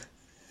 Yeah, man.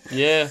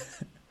 Yeah.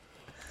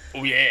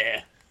 Oh,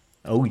 yeah.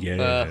 Oh,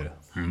 yeah.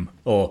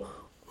 Or,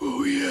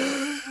 oh,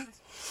 yeah.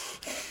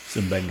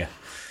 Some Benga.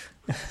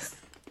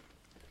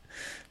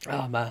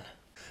 Oh, man.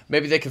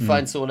 Maybe they could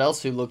find someone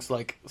else who looks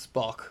like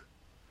Spock.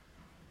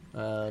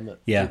 Did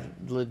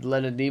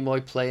Leonard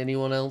Nimoy play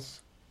anyone else?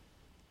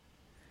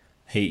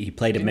 He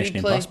played a Mission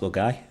Impossible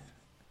guy.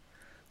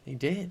 He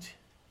did.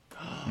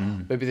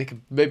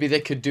 Maybe they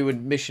could do a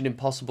Mission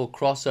Impossible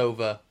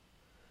crossover.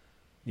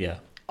 Yeah.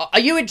 Are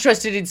you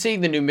interested in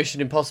seeing the new Mission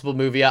Impossible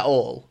movie at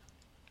all?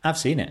 I've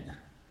seen it.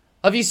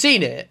 Have you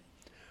seen it?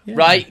 Yeah.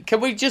 Right.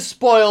 Can we just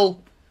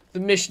spoil the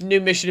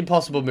new Mission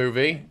Impossible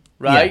movie?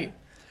 Right. Yeah.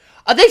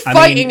 Are they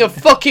fighting a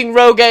fucking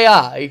rogue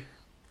AI?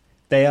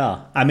 They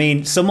are. I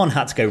mean, someone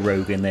had to go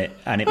rogue in it,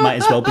 and it might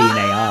as well be an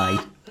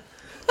AI.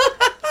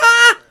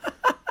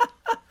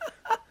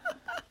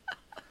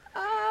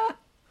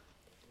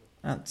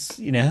 That's,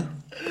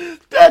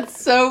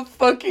 That's so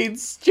fucking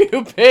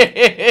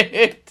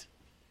stupid.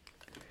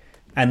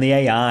 And the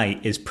AI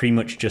is pretty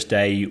much just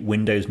a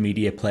Windows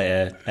Media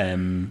Player,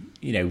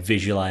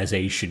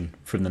 visualization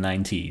from the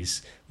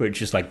 90s, where it's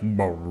just like...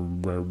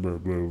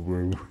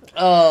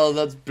 Oh,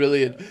 that's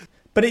brilliant.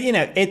 But,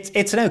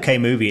 it's an okay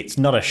movie. It's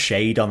not a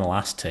shade on the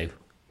last two.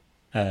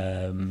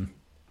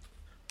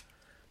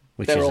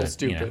 Which They're all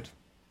stupid.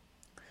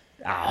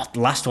 The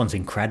last one's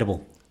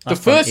incredible. The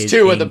first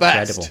two are the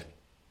best.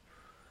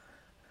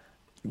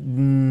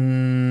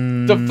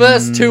 The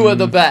first two are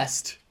the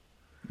best.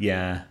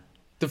 Yeah.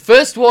 The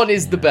first one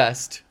is the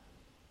best.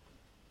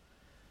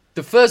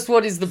 The first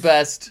one is the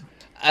best,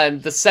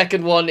 and the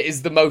second one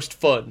is the most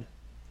fun.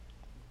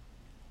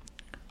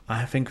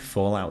 I think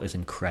Fallout is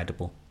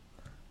incredible.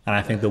 And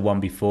I think the one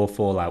before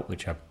Fallout,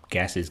 which I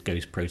guess is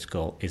Ghost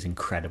Protocol, is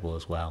incredible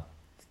as well.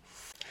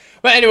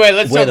 But anyway,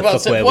 let's talk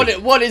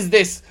about what is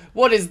this?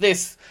 What is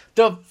this?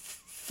 The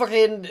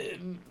fucking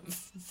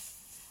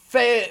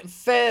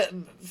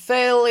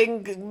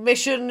failing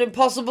Mission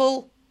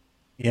Impossible?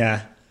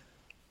 Yeah.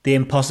 The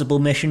Impossible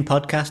Mission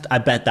podcast? I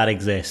bet that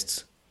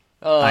exists.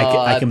 Oh,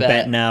 I can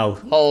bet now.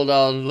 Hold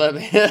on, let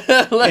me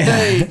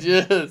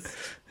just...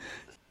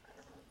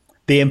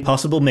 The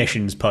Impossible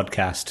Missions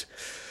podcast.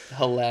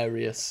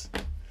 Hilarious.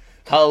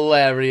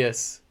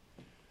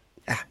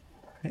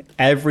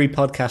 Every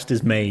podcast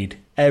is made.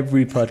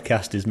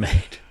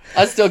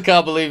 I still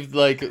can't believe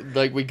like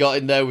we got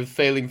in there with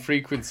failing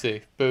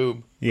frequency.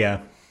 Boom.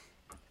 Yeah.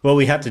 Well,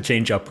 we had to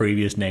change our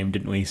previous name,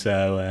 didn't we?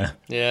 So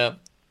yeah.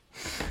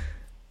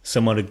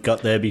 Someone had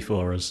got there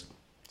before us.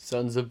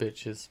 Sons of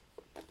bitches.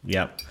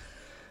 Yeah.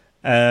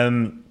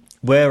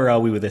 Where are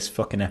we with this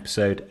fucking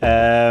episode?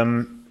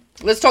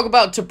 Let's talk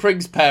about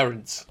T'Pring's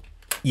parents.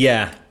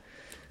 Yeah.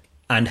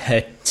 And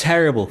her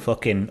terrible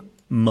fucking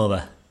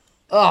mother.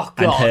 Oh,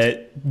 God. And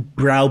her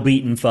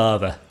browbeaten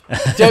father.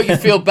 Don't you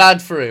feel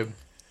bad for him?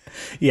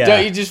 Yeah.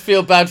 Don't you just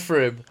feel bad for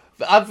him?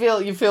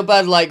 You feel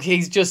bad like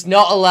he's just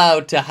not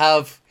allowed to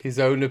have his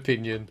own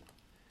opinion.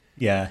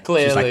 Yeah.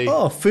 Clearly. She's like,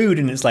 oh, food.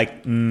 And it's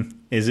like,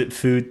 is it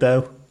food,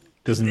 though?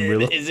 Doesn't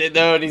really. Is it,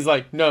 though? And he's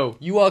like, no,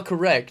 you are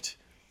correct.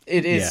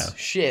 It is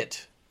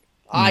shit.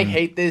 I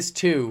hate this,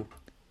 too.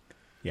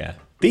 Yeah.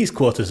 These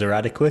quarters are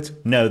adequate.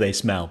 No, they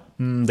smell.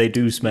 They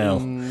do smell.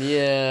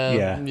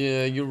 Yeah,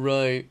 you're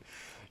right.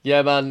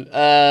 Yeah, man.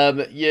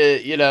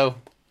 You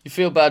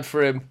feel bad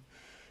for him,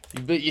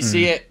 but you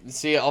see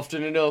it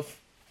often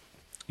enough.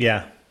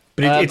 Yeah,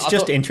 but it's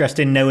just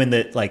interesting knowing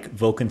that like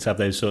Vulcans have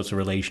those sorts of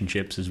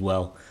relationships as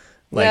well.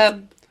 Like,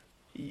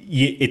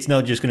 it's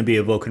not just going to be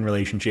a Vulcan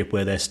relationship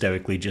where they're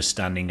stoically just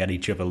standing at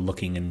each other,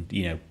 looking and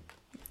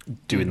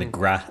doing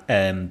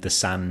the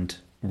sand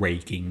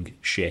raking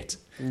shit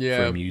for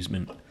Yeah.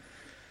 amusement.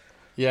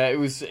 Yeah, it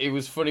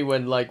was funny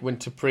when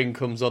T'Pring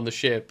comes on the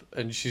ship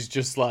and she's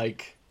just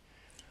like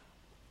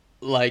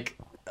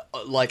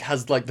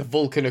has like the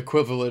Vulcan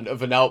equivalent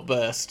of an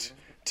outburst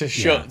to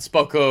shut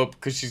Spock up,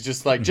 because she's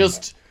just like,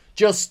 just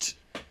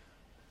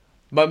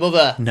my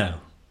mother, No.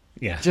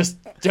 Yeah. just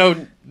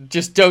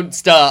don't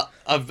start.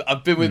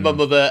 I've been with my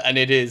mother, and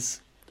it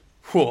is,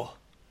 whew,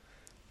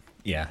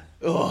 Yeah.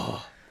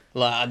 oh,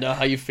 like, I know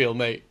how you feel,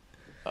 mate.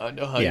 I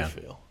know how you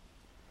feel.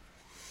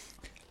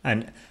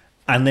 And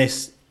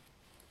this,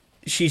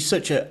 she's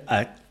such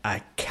a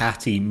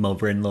catty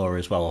mother-in-law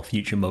as well, or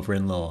future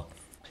mother-in-law,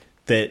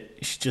 that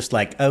she's just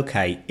like,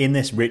 okay, in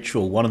this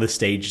ritual, one of the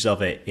stages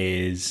of it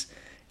is,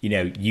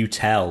 you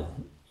tell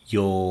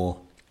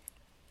your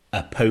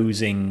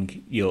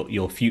opposing,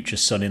 your future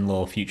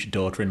son-in-law, future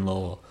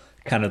daughter-in-law,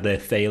 kind of their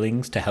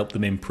failings to help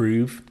them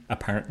improve,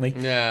 apparently.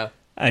 Yeah.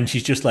 And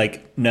she's just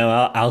like, no,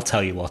 I'll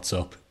tell you what's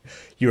up.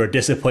 You're a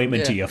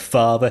disappointment to your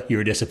father. You're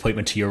a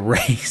disappointment to your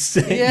race.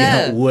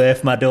 Yeah. You're not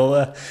worth my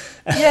daughter.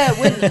 Yeah,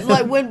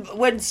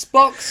 when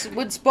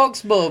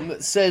Spock's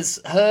mum says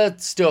her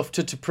stuff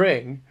to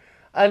T'Pring,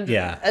 and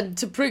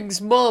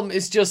T'Pring's mum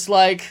is just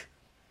like,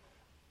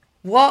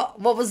 what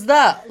was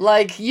that?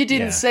 Like, you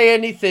didn't say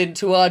anything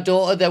to our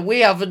daughter that we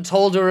haven't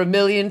told her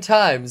 1,000,000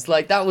 times.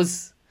 Like, that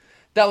was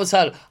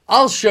how.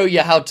 I'll show you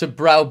how to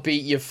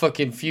browbeat your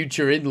fucking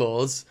future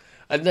in-laws.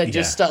 And then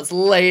just starts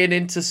laying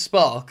into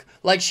Spock.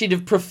 Like, she'd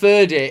have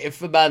preferred it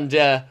if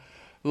Amanda,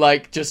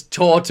 just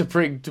tore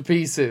T'Pring to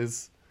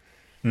pieces.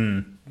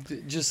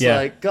 Just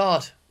like,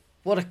 God,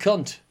 what a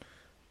cunt.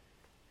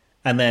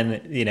 And then,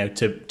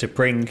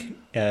 T'Pring,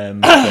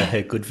 for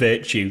her good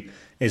virtue,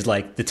 is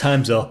like, the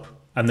time's up.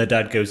 And the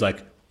dad goes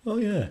like, oh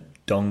yeah,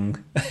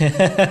 dong.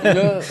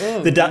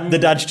 The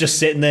dad's just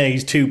sitting there.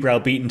 He's too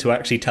browbeaten to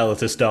actually tell her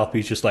to stop.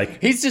 He's just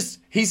like... He's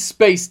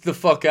spaced the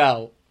fuck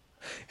out.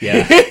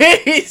 Yeah.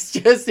 he is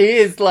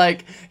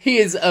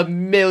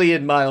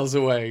 1,000,000 miles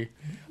away.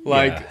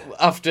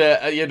 After,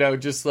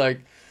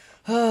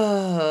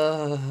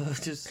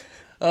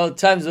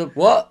 time's up.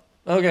 What?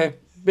 Okay.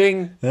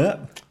 Bing.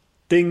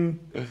 Ding.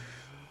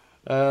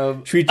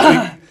 Should we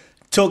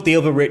talk the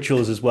other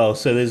rituals as well?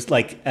 So there's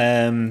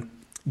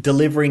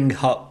delivering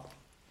hot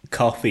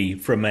coffee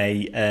from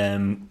a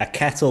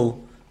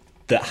kettle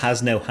that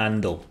has no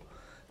handle.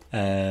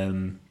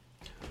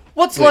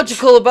 What's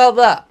logical about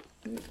that?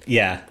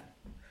 Yeah.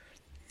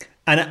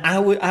 And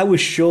I was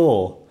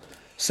sure.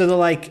 So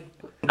they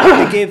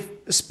give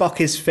Spock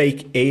his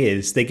fake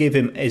ears. They give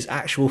him his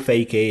actual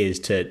fake ears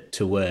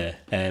to wear,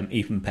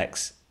 Ethan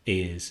Peck's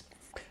ears,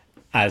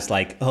 as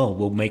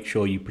we'll make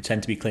sure you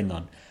pretend to be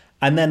Klingon.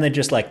 And then they're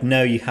just like,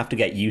 no, you have to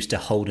get used to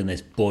holding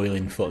this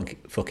boiling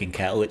fucking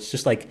kettle. It's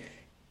just like,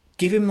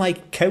 give him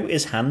coat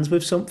his hands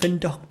with something,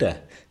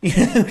 Doctor.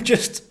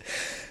 Just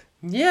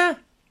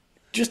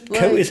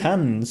coat his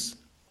hands.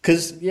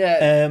 Because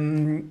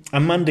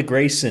Amanda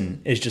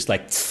Grayson is just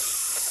like,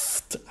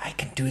 I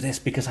can do this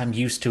because I'm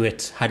used to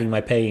it, hiding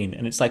my pain.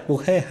 And it's like, well,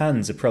 her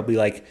hands are probably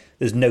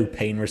there's no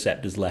pain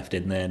receptors left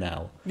in there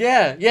now.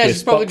 Yeah,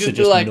 she's probably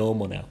just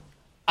normal now.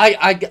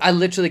 I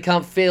literally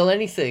can't feel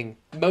anything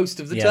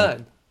most of the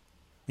time.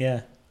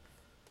 Yeah.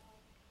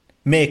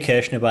 Mia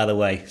Kirshner, by the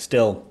way,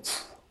 still.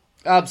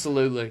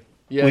 Absolutely.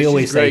 Yeah, we she's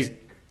always great. say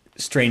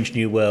Strange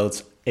New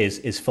Worlds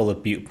is full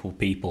of beautiful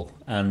people.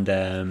 And,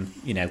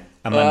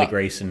 Amanda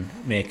Grayson,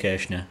 Mia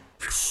Kirshner.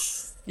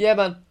 Yeah,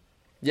 man.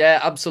 Yeah,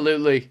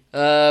 absolutely.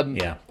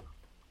 I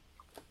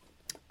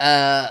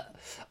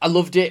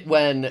loved it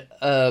when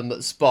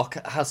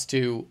Spock has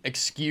to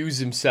excuse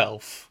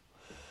himself.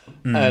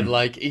 And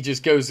he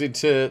just goes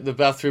into the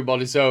bathroom on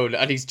his own,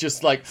 and he's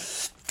just and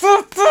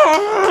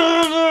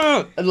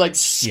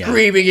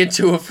screaming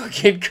into a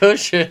fucking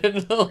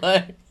cushion.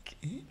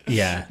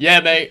 Yeah,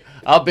 mate,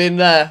 I've been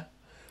there.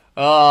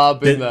 Oh, I've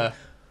been there.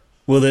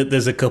 Well,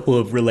 there's a couple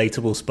of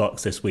relatable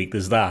Spocks this week.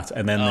 There's that,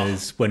 and then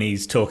there's when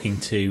he's talking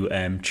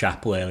to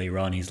Chapel earlier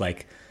on. He's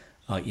like,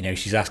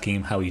 she's asking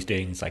him how he's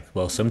doing. He's like,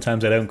 well,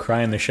 sometimes I don't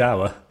cry in the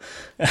shower.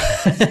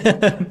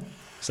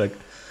 It's like,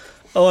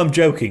 oh, I'm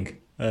joking.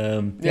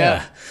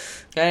 Yeah.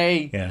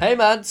 Hey,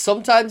 man,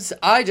 sometimes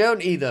I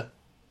don't either.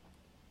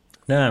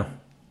 No.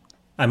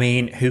 I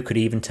mean, who could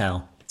even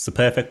tell? It's the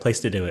perfect place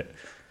to do it.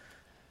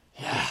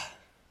 Yeah.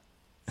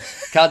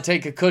 Can't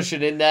take a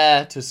cushion in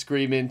there to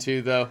scream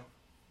into, though.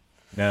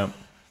 No.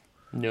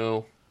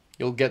 No.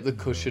 You'll get the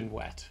cushion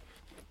wet.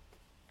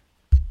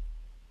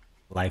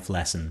 Life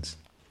lessons.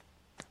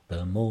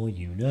 The more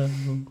you know.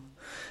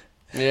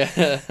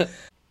 Yeah.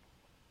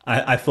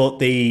 I thought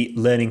the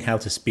learning how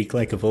to speak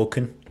like a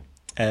Vulcan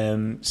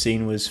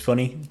scene was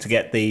funny, to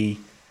get the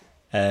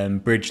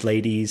bridge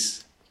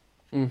ladies,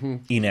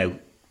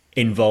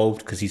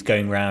 involved, because he's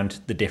going around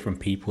the different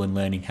people and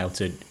learning how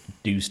to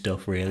do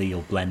stuff really,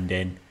 or blend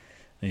in.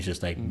 And he's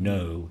just like,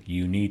 no,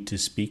 you need to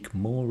speak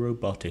more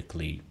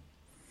robotically.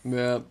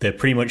 Yeah. They're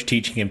pretty much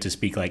teaching him to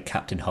speak like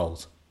Captain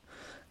Holt.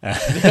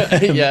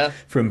 Yeah.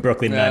 From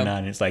Brooklyn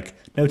Nine-Nine. It's like,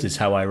 notice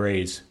how I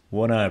raise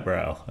one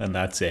eyebrow, and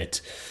that's it.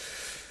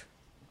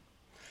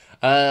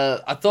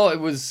 I thought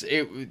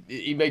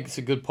he makes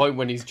a good point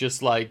when he's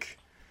just like,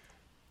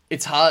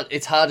 it's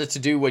harder to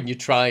do when you're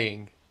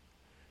trying.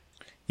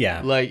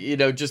 Yeah. Like,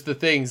 just the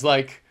things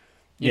like,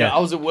 I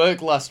was at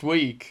work last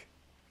week.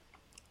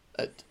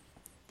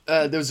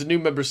 There was a new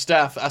member of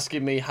staff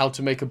asking me how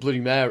to make a Bloody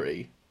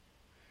Mary.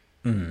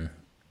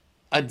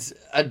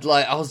 I'd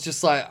like, I was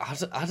just like,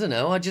 I don't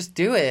know, I just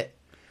do it.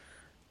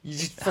 You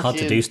just hard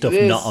to do stuff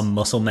not on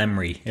muscle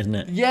memory, isn't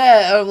it?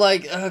 Yeah, I'm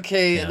like,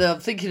 okay, and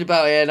I'm thinking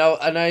about it,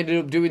 and I ended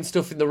up doing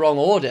stuff in the wrong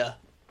order.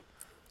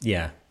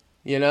 Yeah.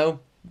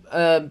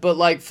 But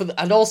like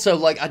and also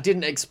like I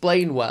didn't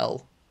explain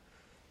well.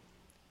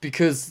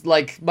 Because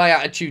like my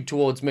attitude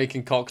towards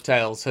making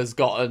cocktails has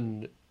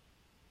gotten,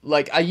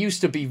 like, I used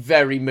to be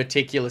very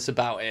meticulous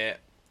about it,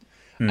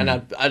 and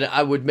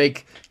I would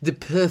make the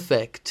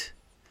perfect.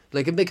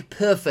 Like, I'd make a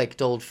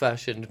perfect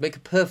old-fashioned, make a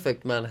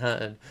perfect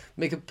Manhattan,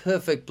 make a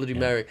perfect Bloody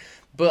Mary.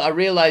 But I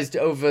realised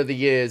over the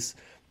years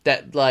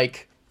that,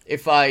 like,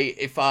 if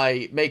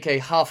I make a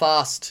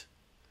half-assed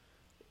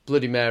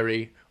Bloody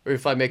Mary, or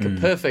if I make a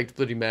perfect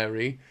Bloody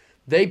Mary,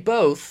 they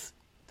both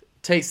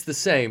taste the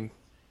same.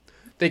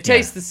 They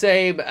taste the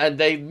same, and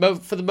they,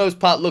 for the most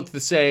part, look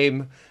the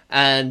same.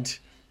 And,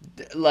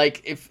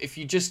 like, if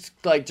you just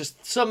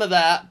some of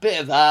that, bit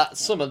of that,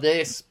 some of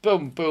this,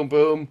 boom, boom,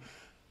 boom,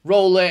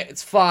 roll it,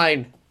 it's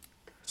fine.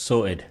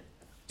 Sorted.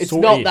 It's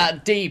not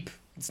that deep.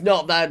 It's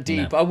not that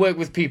deep. No. I work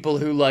with people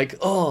who like,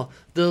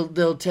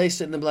 they'll taste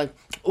it and they'll be like,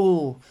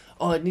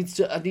 I need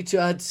to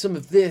add some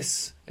of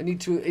this.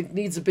 It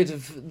needs a bit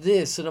of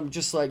this, and I'm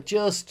just like,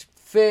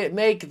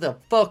 make the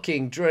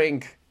fucking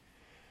drink.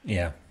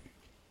 Yeah.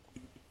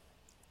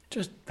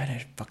 Just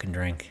finish fucking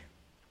drink.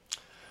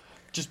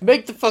 Just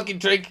make the fucking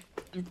drink.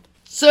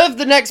 Serve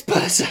the next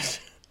person.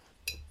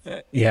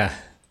 Yeah.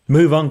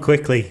 Move on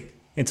quickly.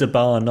 It's a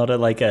bar, not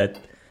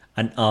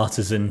an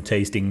artisan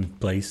tasting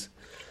place.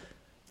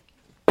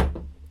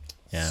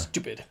 Yeah.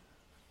 Stupid.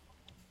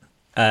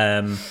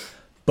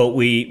 But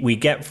we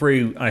get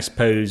through, I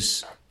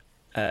suppose.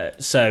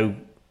 Should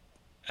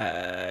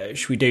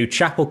we do?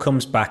 Chapel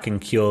comes back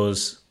and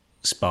cures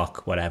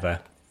Spock,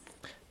 whatever.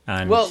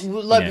 And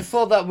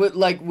before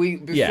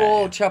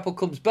that, Chapel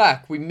comes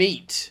back, we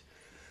meet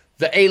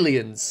the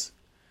aliens.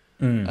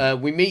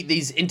 We meet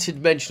these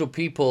interdimensional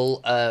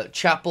people.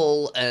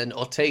 Chapel and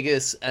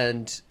Ortegas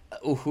and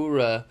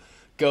Uhura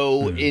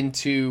go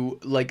into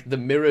like the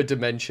mirror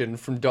dimension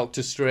from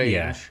Doctor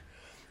Strange,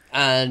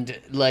 and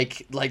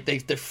like they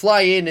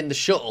fly in the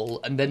shuttle,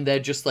 and then they're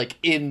just like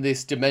in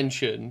this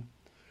dimension,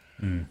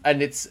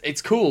 and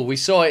it's cool. We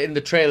saw it in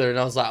the trailer, and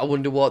I was like, I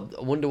wonder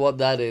what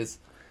that is.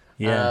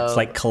 Yeah, it's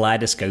like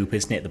kaleidoscope,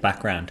 isn't it? The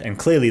background, and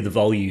clearly the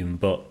volume,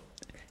 but.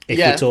 If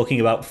we're talking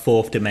about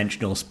fourth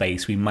dimensional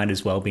space, we might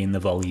as well be in the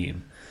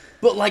volume.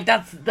 But like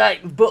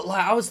but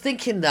like I was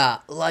thinking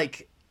that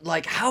like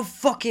how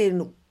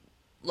fucking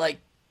like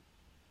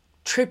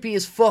trippy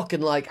as fuck,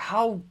 and like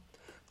how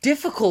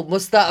difficult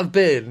must that have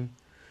been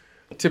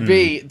to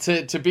be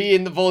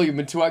in the volume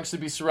and to actually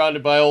be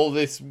surrounded by all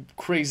this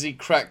crazy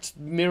cracked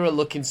mirror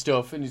looking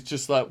stuff, and it's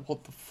just like,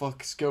 what the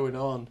fuck is going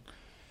on?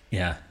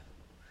 Yeah.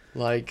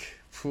 Like,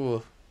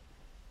 phew.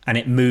 And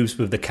it moves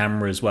with the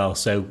camera as well,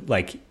 so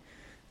like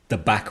the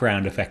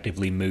background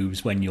effectively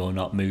moves when you're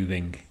not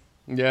moving.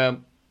 Yeah.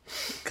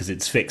 Because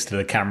it's fixed to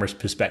the camera's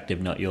perspective,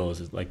 not yours.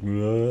 It's like,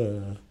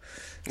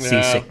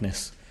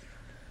 seasickness.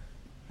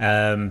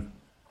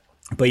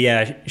 But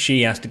yeah,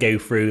 she has to go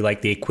through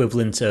like the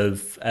equivalent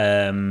of...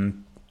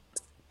 can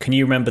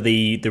you remember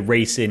the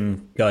race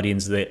in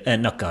Guardians of the...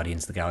 not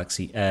Guardians of the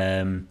Galaxy.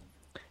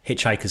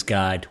 Hitchhiker's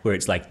Guide, where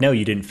it's like, no,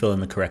 you didn't fill in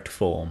the correct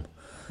form.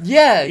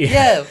 Yeah.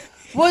 It?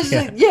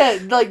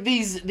 Like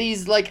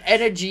these like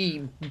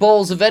energy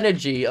balls of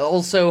energy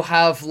also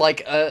have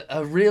like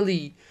a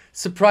really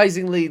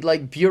surprisingly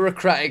like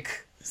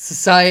bureaucratic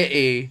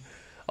society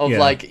of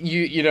like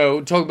you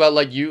know, talking about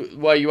like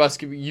why you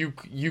asking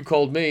you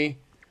called me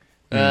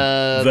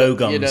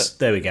Vogons.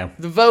 There we go.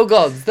 The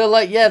Vogons. They're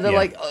like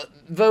like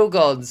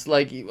Vogons.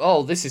 Like,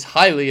 this is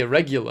highly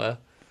irregular.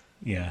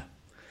 Yeah.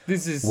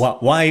 This is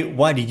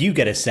why did you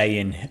get a say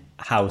in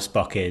how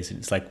Spock is? And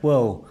it's like,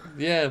 well,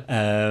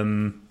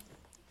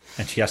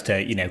 and she has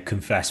to,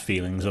 confess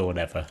feelings or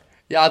whatever.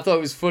 Yeah, I thought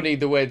it was funny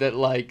the way that,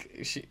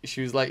 like,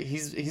 she was like,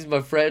 he's my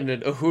friend,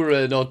 and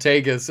Uhura and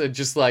Ortegas are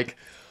just like,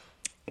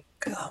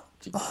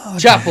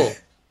 Chapel,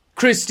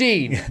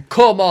 Christine,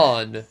 come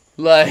on.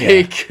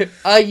 Like,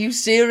 are you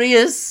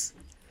serious?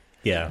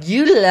 Yeah.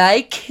 You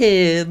like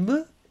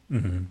him?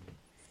 Mm-hmm.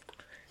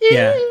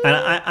 Yeah, and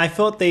I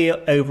thought the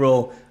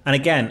overall, and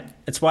again,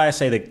 it's why I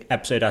say the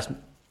episode has,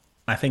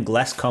 I think,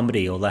 less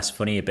comedy or less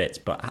funnier bits,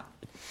 but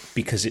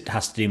because it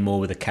has to do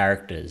more with the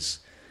characters.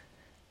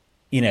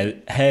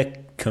 Her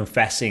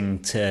confessing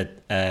to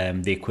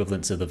the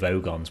equivalents of the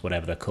Vogons,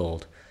 whatever they're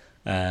called.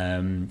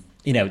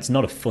 It's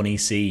not a funny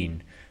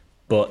scene,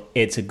 but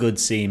it's a good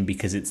scene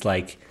because it's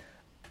like,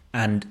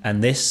 and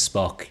this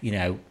Spock,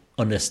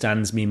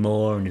 understands me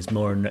more and is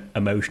more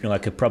emotional. I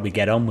could probably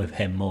get on with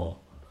him more,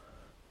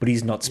 but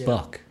he's not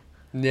Spock.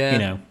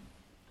 Yeah.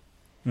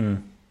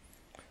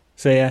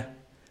 So yeah,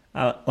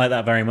 I like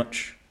that very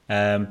much.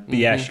 But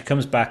yeah, she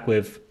comes back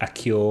with a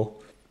cure,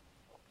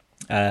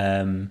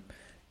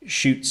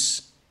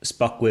 shoots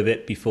Spock with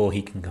it before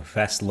he can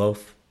confess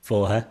love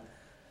for her.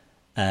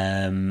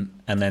 And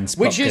then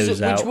Spock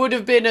goes out. Which would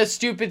have been a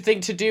stupid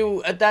thing to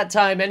do at that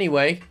time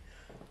anyway.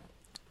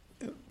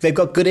 They've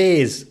got good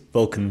ears,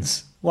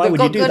 Vulcans. Why would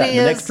you do that in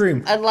the next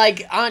room? And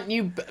like, aren't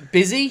you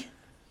busy?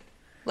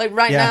 Like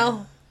right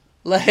now?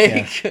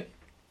 Like... Yeah.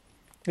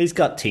 He's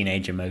got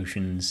teenage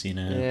emotions, you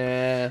know.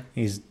 Yeah.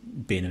 He's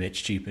being a bit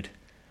stupid.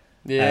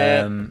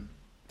 Yeah.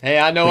 Hey,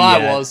 I know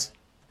I was.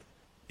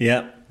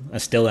 Yeah, I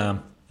still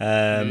am.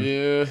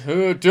 Yeah.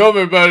 Tell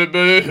me about it,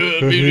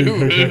 baby.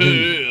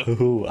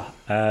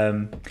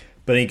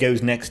 But he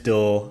goes next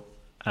door,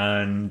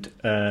 and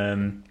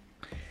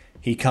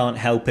he can't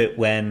help it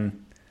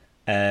when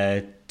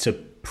to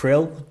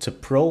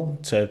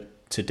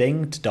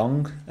Ding, to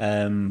Dong,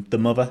 the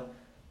mother,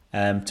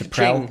 to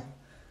Prel.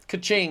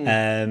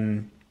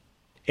 Ka-ching.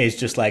 Is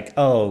just like,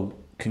 oh,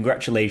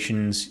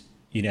 congratulations,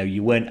 you know,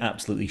 you weren't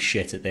absolutely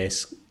shit at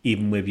this,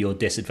 even with your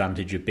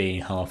disadvantage of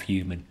being half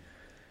human.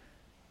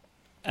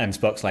 And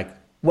Spock's like,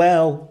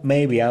 well,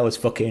 maybe I was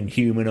fucking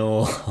human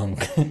all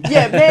along.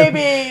 Yeah,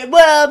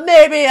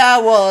 maybe I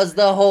was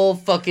the whole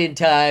fucking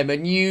time,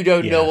 and you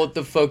don't know what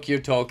the fuck you're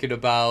talking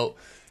about.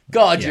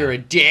 God, you're a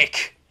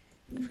dick.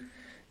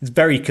 It's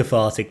very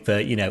cathartic for,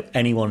 you know,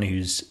 anyone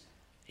who's,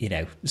 you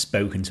know,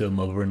 spoken to a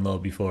mother-in-law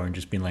before and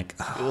just been like,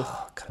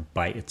 oh, kind of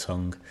bite your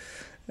tongue.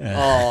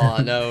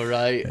 I know,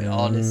 right?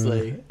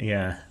 Honestly.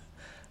 Yeah.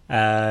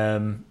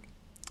 And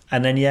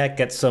then,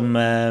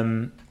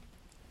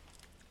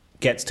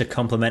 gets to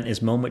compliment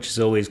his mum, which is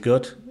always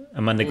good.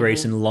 Amanda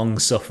Grayson,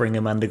 long-suffering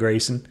Amanda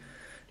Grayson,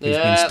 who's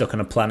been stuck on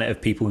a planet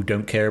of people who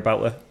don't care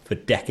about her for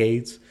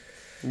decades.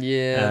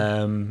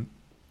 Yeah.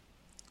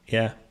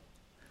 Yeah.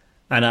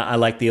 And I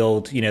like the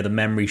old, you know, the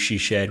memory she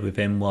shared with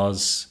him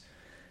was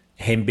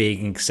him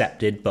being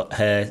accepted, but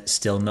her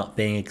still not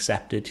being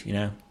accepted, you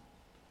know?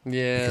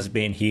 Yeah. Because of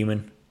being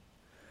human.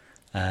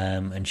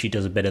 And she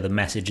does a bit of the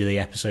message of the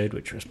episode,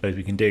 which I suppose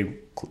we can do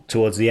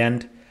towards the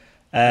end.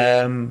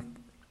 But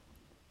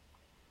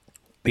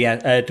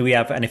yeah, do we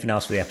have anything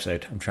else for the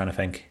episode? I'm trying to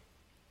think.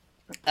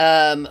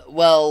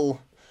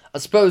 Well, I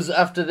suppose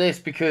after this,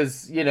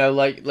 because, you know,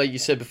 like you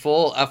said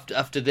before,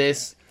 after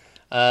this,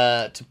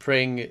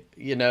 T'Pring,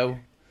 you know,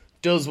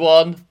 does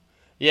one.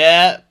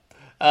 Yeah.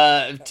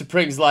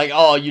 T'Pring's like,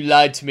 oh, you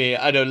lied to me,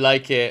 I don't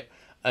like it.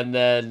 And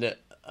then,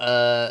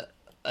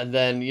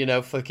 you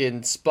know,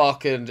 fucking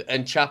Spock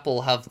and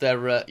Chapel have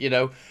their, you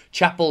know,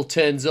 Chapel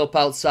turns up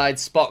outside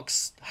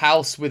Spock's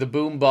house with a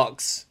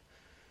boombox.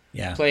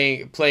 Yeah.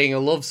 Playing a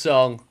love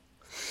song.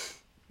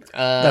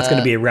 That's going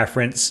to be a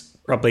reference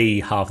probably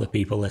half the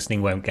people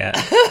listening won't get.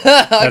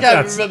 I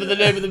can't remember the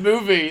name of the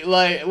movie.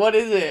 Like, what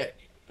is it?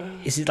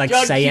 Is it like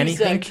John Say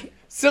Cusack. Anything?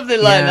 Something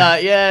like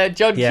that, yeah.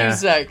 John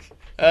Cusack.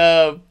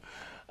 So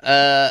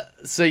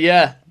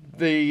yeah,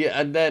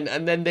 and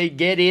then they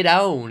get it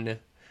on.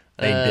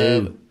 They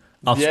do.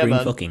 Off-screen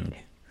fucking.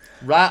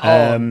 Right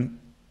on.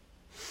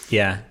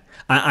 Yeah.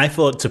 I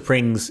thought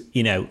T'Pring's,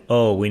 you know,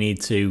 oh, we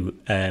need to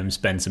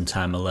spend some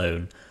time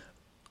alone.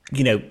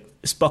 You know,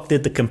 Spock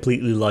did the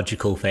completely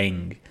logical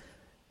thing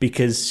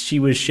because she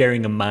was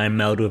sharing a mind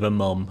meld with her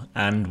mum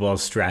and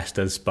was stressed,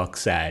 as Spock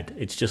said.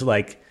 It's just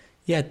like,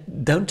 yeah,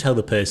 don't tell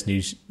the person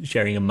who's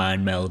sharing a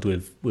mind meld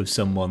with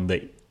someone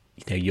that, you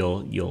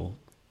know, you're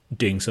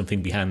doing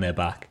something behind their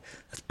back.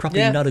 That's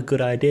probably not a good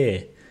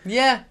idea.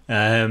 Yeah,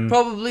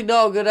 probably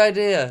not a good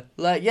idea.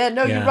 Like, you're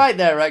right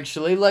there,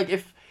 actually. Like,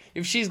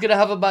 if she's going to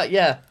have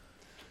a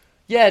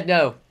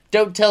no.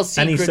 Don't tell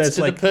secrets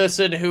to the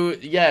person who,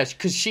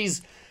 because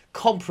she's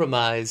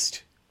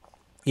compromised.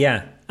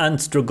 Yeah,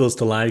 and struggles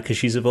to lie because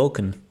she's a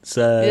Vulcan.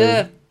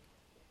 So,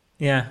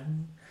 yeah.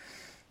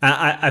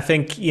 I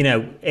think, you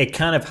know, it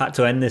kind of had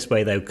to end this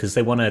way, though, because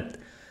they want to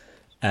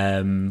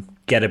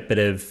get a bit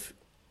of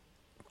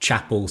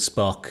Chapel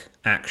Spock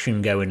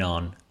action going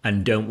on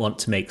and don't want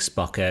to make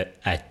Spock a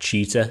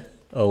cheater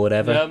or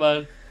whatever. Yeah,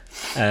 man.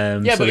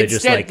 So but they're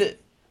just like...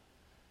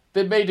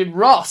 They made him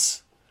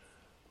Ross.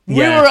 We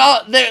were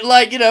out there,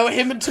 like, you know,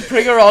 him and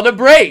T'Pring are on a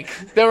break.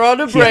 They're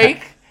on a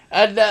break,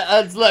 and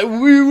it's like,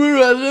 we were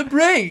on a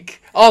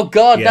break. Oh,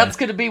 God, that's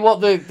going to be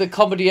what the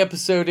comedy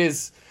episode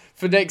is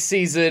for next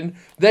season.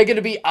 They're going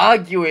to be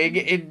arguing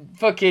in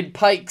fucking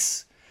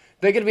Pike's...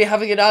 They're going to be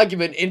having an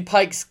argument in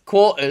Pike's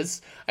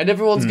quarters, and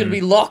everyone's going to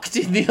be locked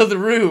in the other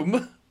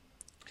room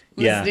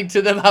listening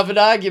to them have an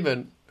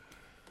argument.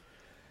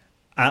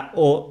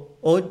 Or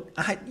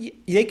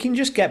they can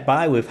just get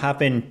by with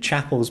having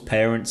Chapel's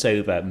parents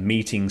over,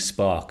 meeting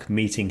Spock,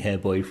 meeting her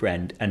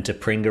boyfriend, and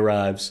T'Pring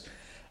arrives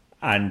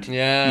and, you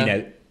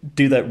know,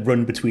 do that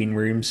run between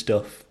rooms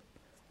stuff.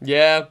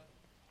 Yeah.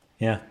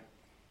 Yeah.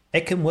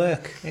 It can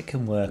work. It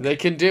can work. They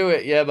can do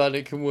it. Yeah, man,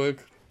 it can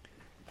work.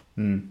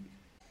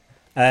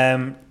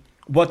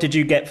 What did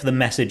you get for the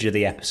message of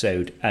the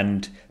episode?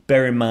 And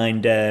bear in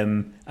mind,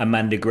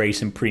 Amanda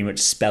Grayson pretty much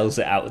spells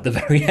it out at the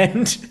very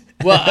end.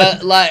 Well,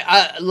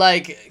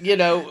 like you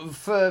know,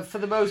 for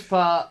the most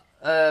part,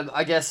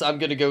 I guess I'm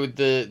gonna go with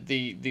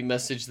the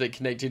message that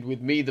connected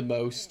with me the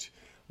most,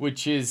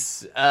 which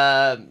is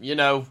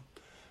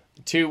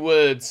 2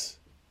 words.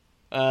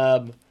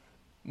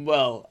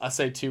 Well, I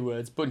say 2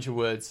 words, bunch of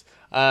words.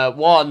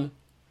 1,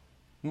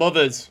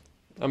 mothers.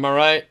 Am I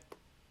right?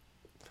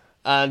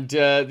 And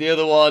the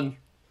other one,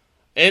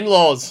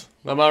 in-laws.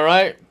 Am I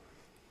right?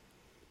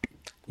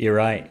 You're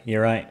right.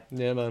 Yeah,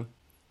 man.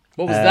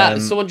 What was that?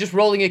 Is someone just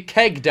rolling a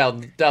keg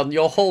down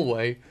your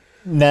hallway?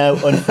 No,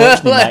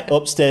 unfortunately, my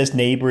upstairs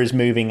neighbour is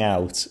moving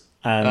out,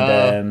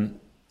 and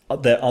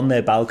they're on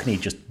their balcony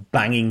just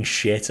banging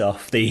shit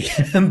off the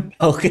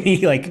balcony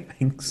like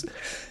things.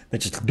 They're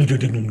just.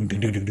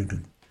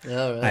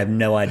 Right. I have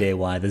no idea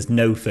why. There's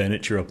no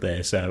furniture up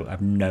there, so I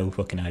have no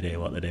fucking idea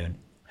what they're doing.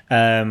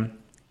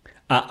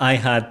 I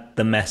had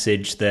the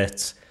message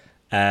that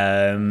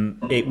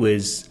it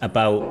was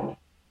about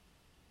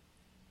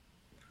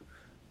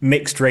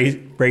mixed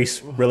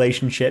race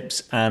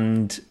relationships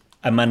and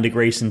Amanda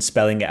Grayson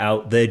spelling it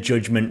out. Their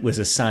judgment was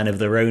a sign of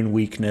their own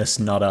weakness,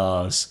 not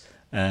ours.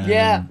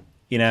 Yeah,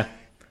 man.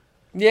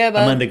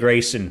 Amanda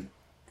Grayson,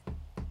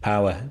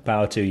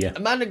 power to you.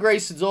 Amanda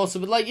Grayson's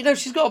awesome, but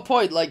she's got a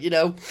point.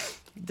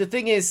 The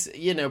thing is,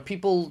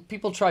 people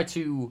try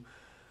to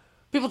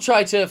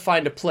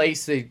find a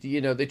place.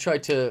 They try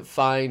to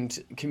find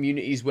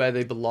communities where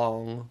they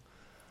belong,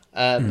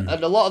 and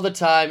a lot of the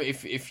time,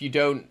 if you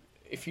don't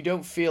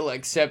feel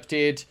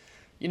accepted,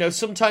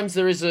 sometimes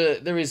there is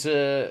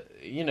a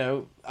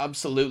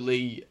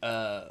absolutely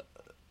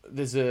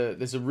there's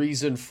a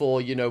reason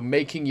for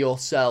making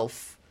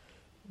yourself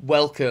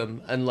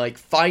welcome and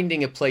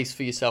finding a place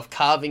for yourself,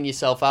 carving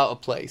yourself out a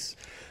place.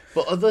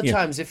 But other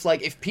times,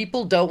 if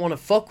people don't want to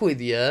fuck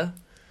with you,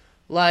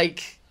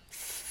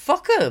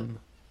 fuck them.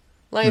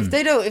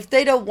 If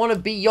they don't want to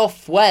be your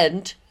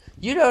friend,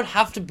 you don't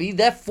have to be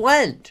their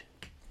friend.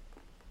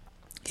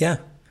 Yeah.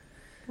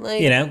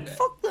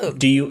 Fuck them.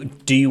 Do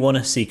you want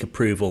to seek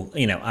approval?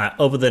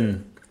 Other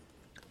than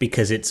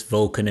because it's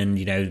Vulcan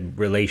and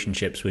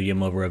relationships with your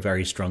mother are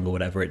very strong or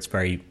whatever. It's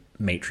very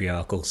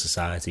matriarchal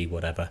society,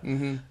 whatever.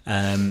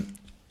 Mm-hmm.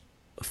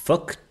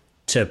 Fuck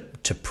to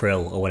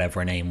Prill or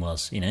whatever her name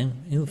was.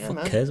 Who the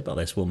fuck cares about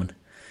this woman?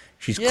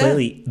 She's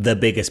clearly the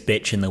biggest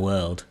bitch in the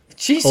world.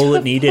 She's all a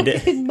it needed,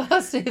 fucking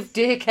massive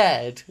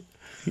dickhead.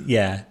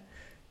 Yeah.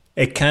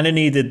 It kind of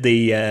needed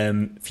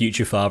the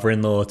future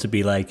father-in-law to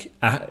be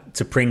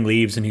to Pring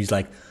leaves and he's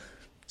like,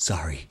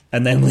 sorry,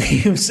 and then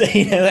leaves,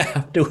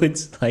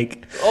 afterwards.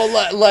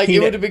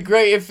 It would have been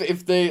great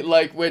if they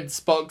when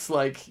Spock's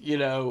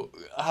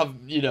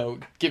have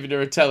giving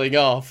her a telling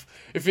off.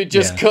 If it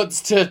just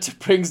cuts to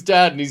Pring's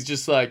dad and he's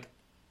just like,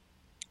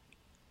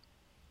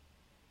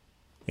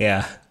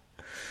 yeah,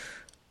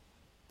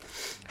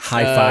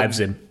 high fives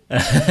him.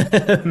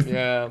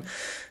 Yeah.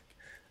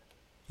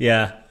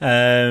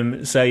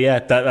 Yeah. So yeah,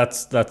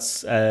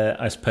 that's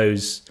I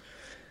suppose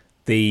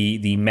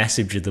the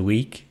message of the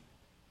week.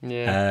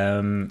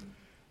 Yeah.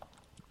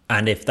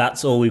 And if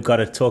that's all we've got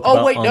to talk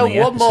about,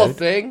 one more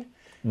thing.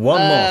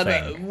 One more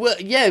thing. Well,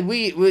 yeah,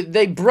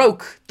 they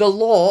broke the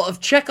law of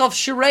Chekhov's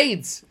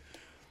charades.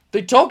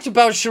 They talked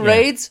about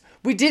charades. Yeah.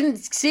 We didn't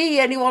see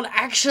anyone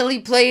actually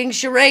playing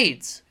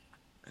charades.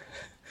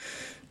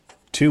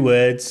 2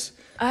 words.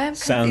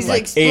 Sounds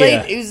like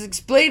ear. He was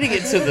explaining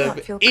it to them.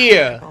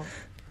 Ear.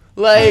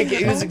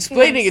 He was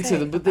explaining it to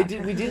them, but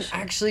we didn't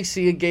actually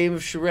see a game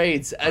of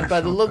charades. And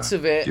by the looks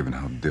of it,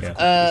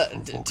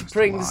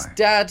 T'Pring's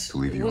dad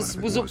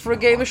was up for a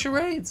game of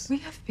charades.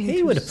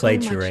 He would have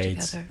played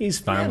charades. He's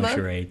fine with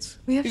charades.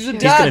 He's going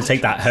to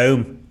take that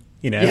home.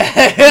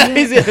 Yeah.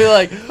 He's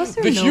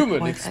the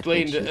human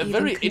explained a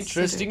very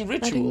interesting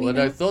ritual, and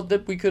I thought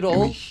that we could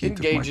all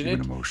engage in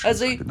it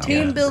as a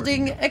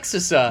team-building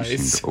exercise.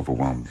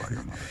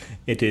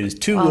 It is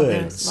 2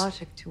 words.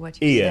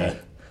 Ear.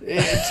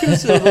 2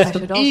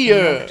 syllables.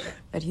 Ear.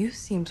 That you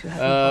seem to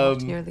have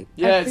involved nearly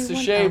it's a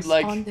shame.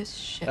 on this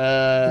ship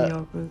in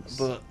your ruse.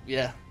 But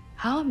yeah.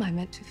 How am I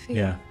meant to feel?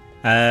 Yeah.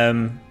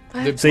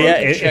 So yeah,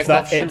 I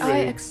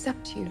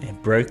accept you.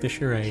 It broke the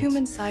charades.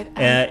 Human side.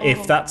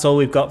 If that's all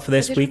we've got for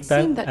this week,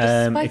 then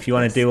if you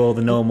want to do all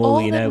the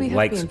normal,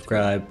 like,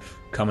 subscribe,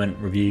 comment,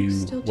 review,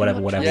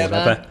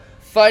 whatever.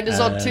 Find us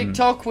on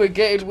TikTok. We're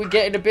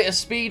getting a bit of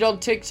speed on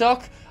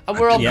TikTok, and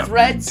we're on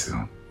Threads.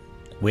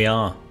 We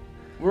are.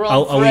 We're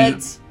on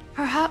Threads.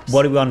 Perhaps.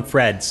 What are we on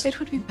Threads? It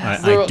would be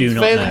best. I do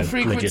not know. Failing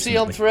frequency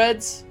on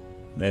Threads.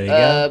 There you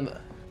go.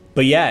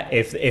 But yeah,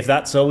 if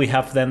that's all we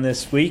have for them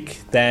this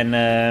week, then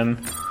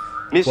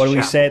what do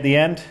we say at the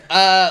end?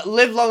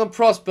 Live long and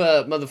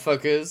prosper,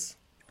 motherfuckers.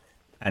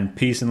 And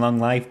peace and long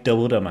life,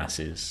 double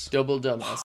dumbasses. Double dumbass.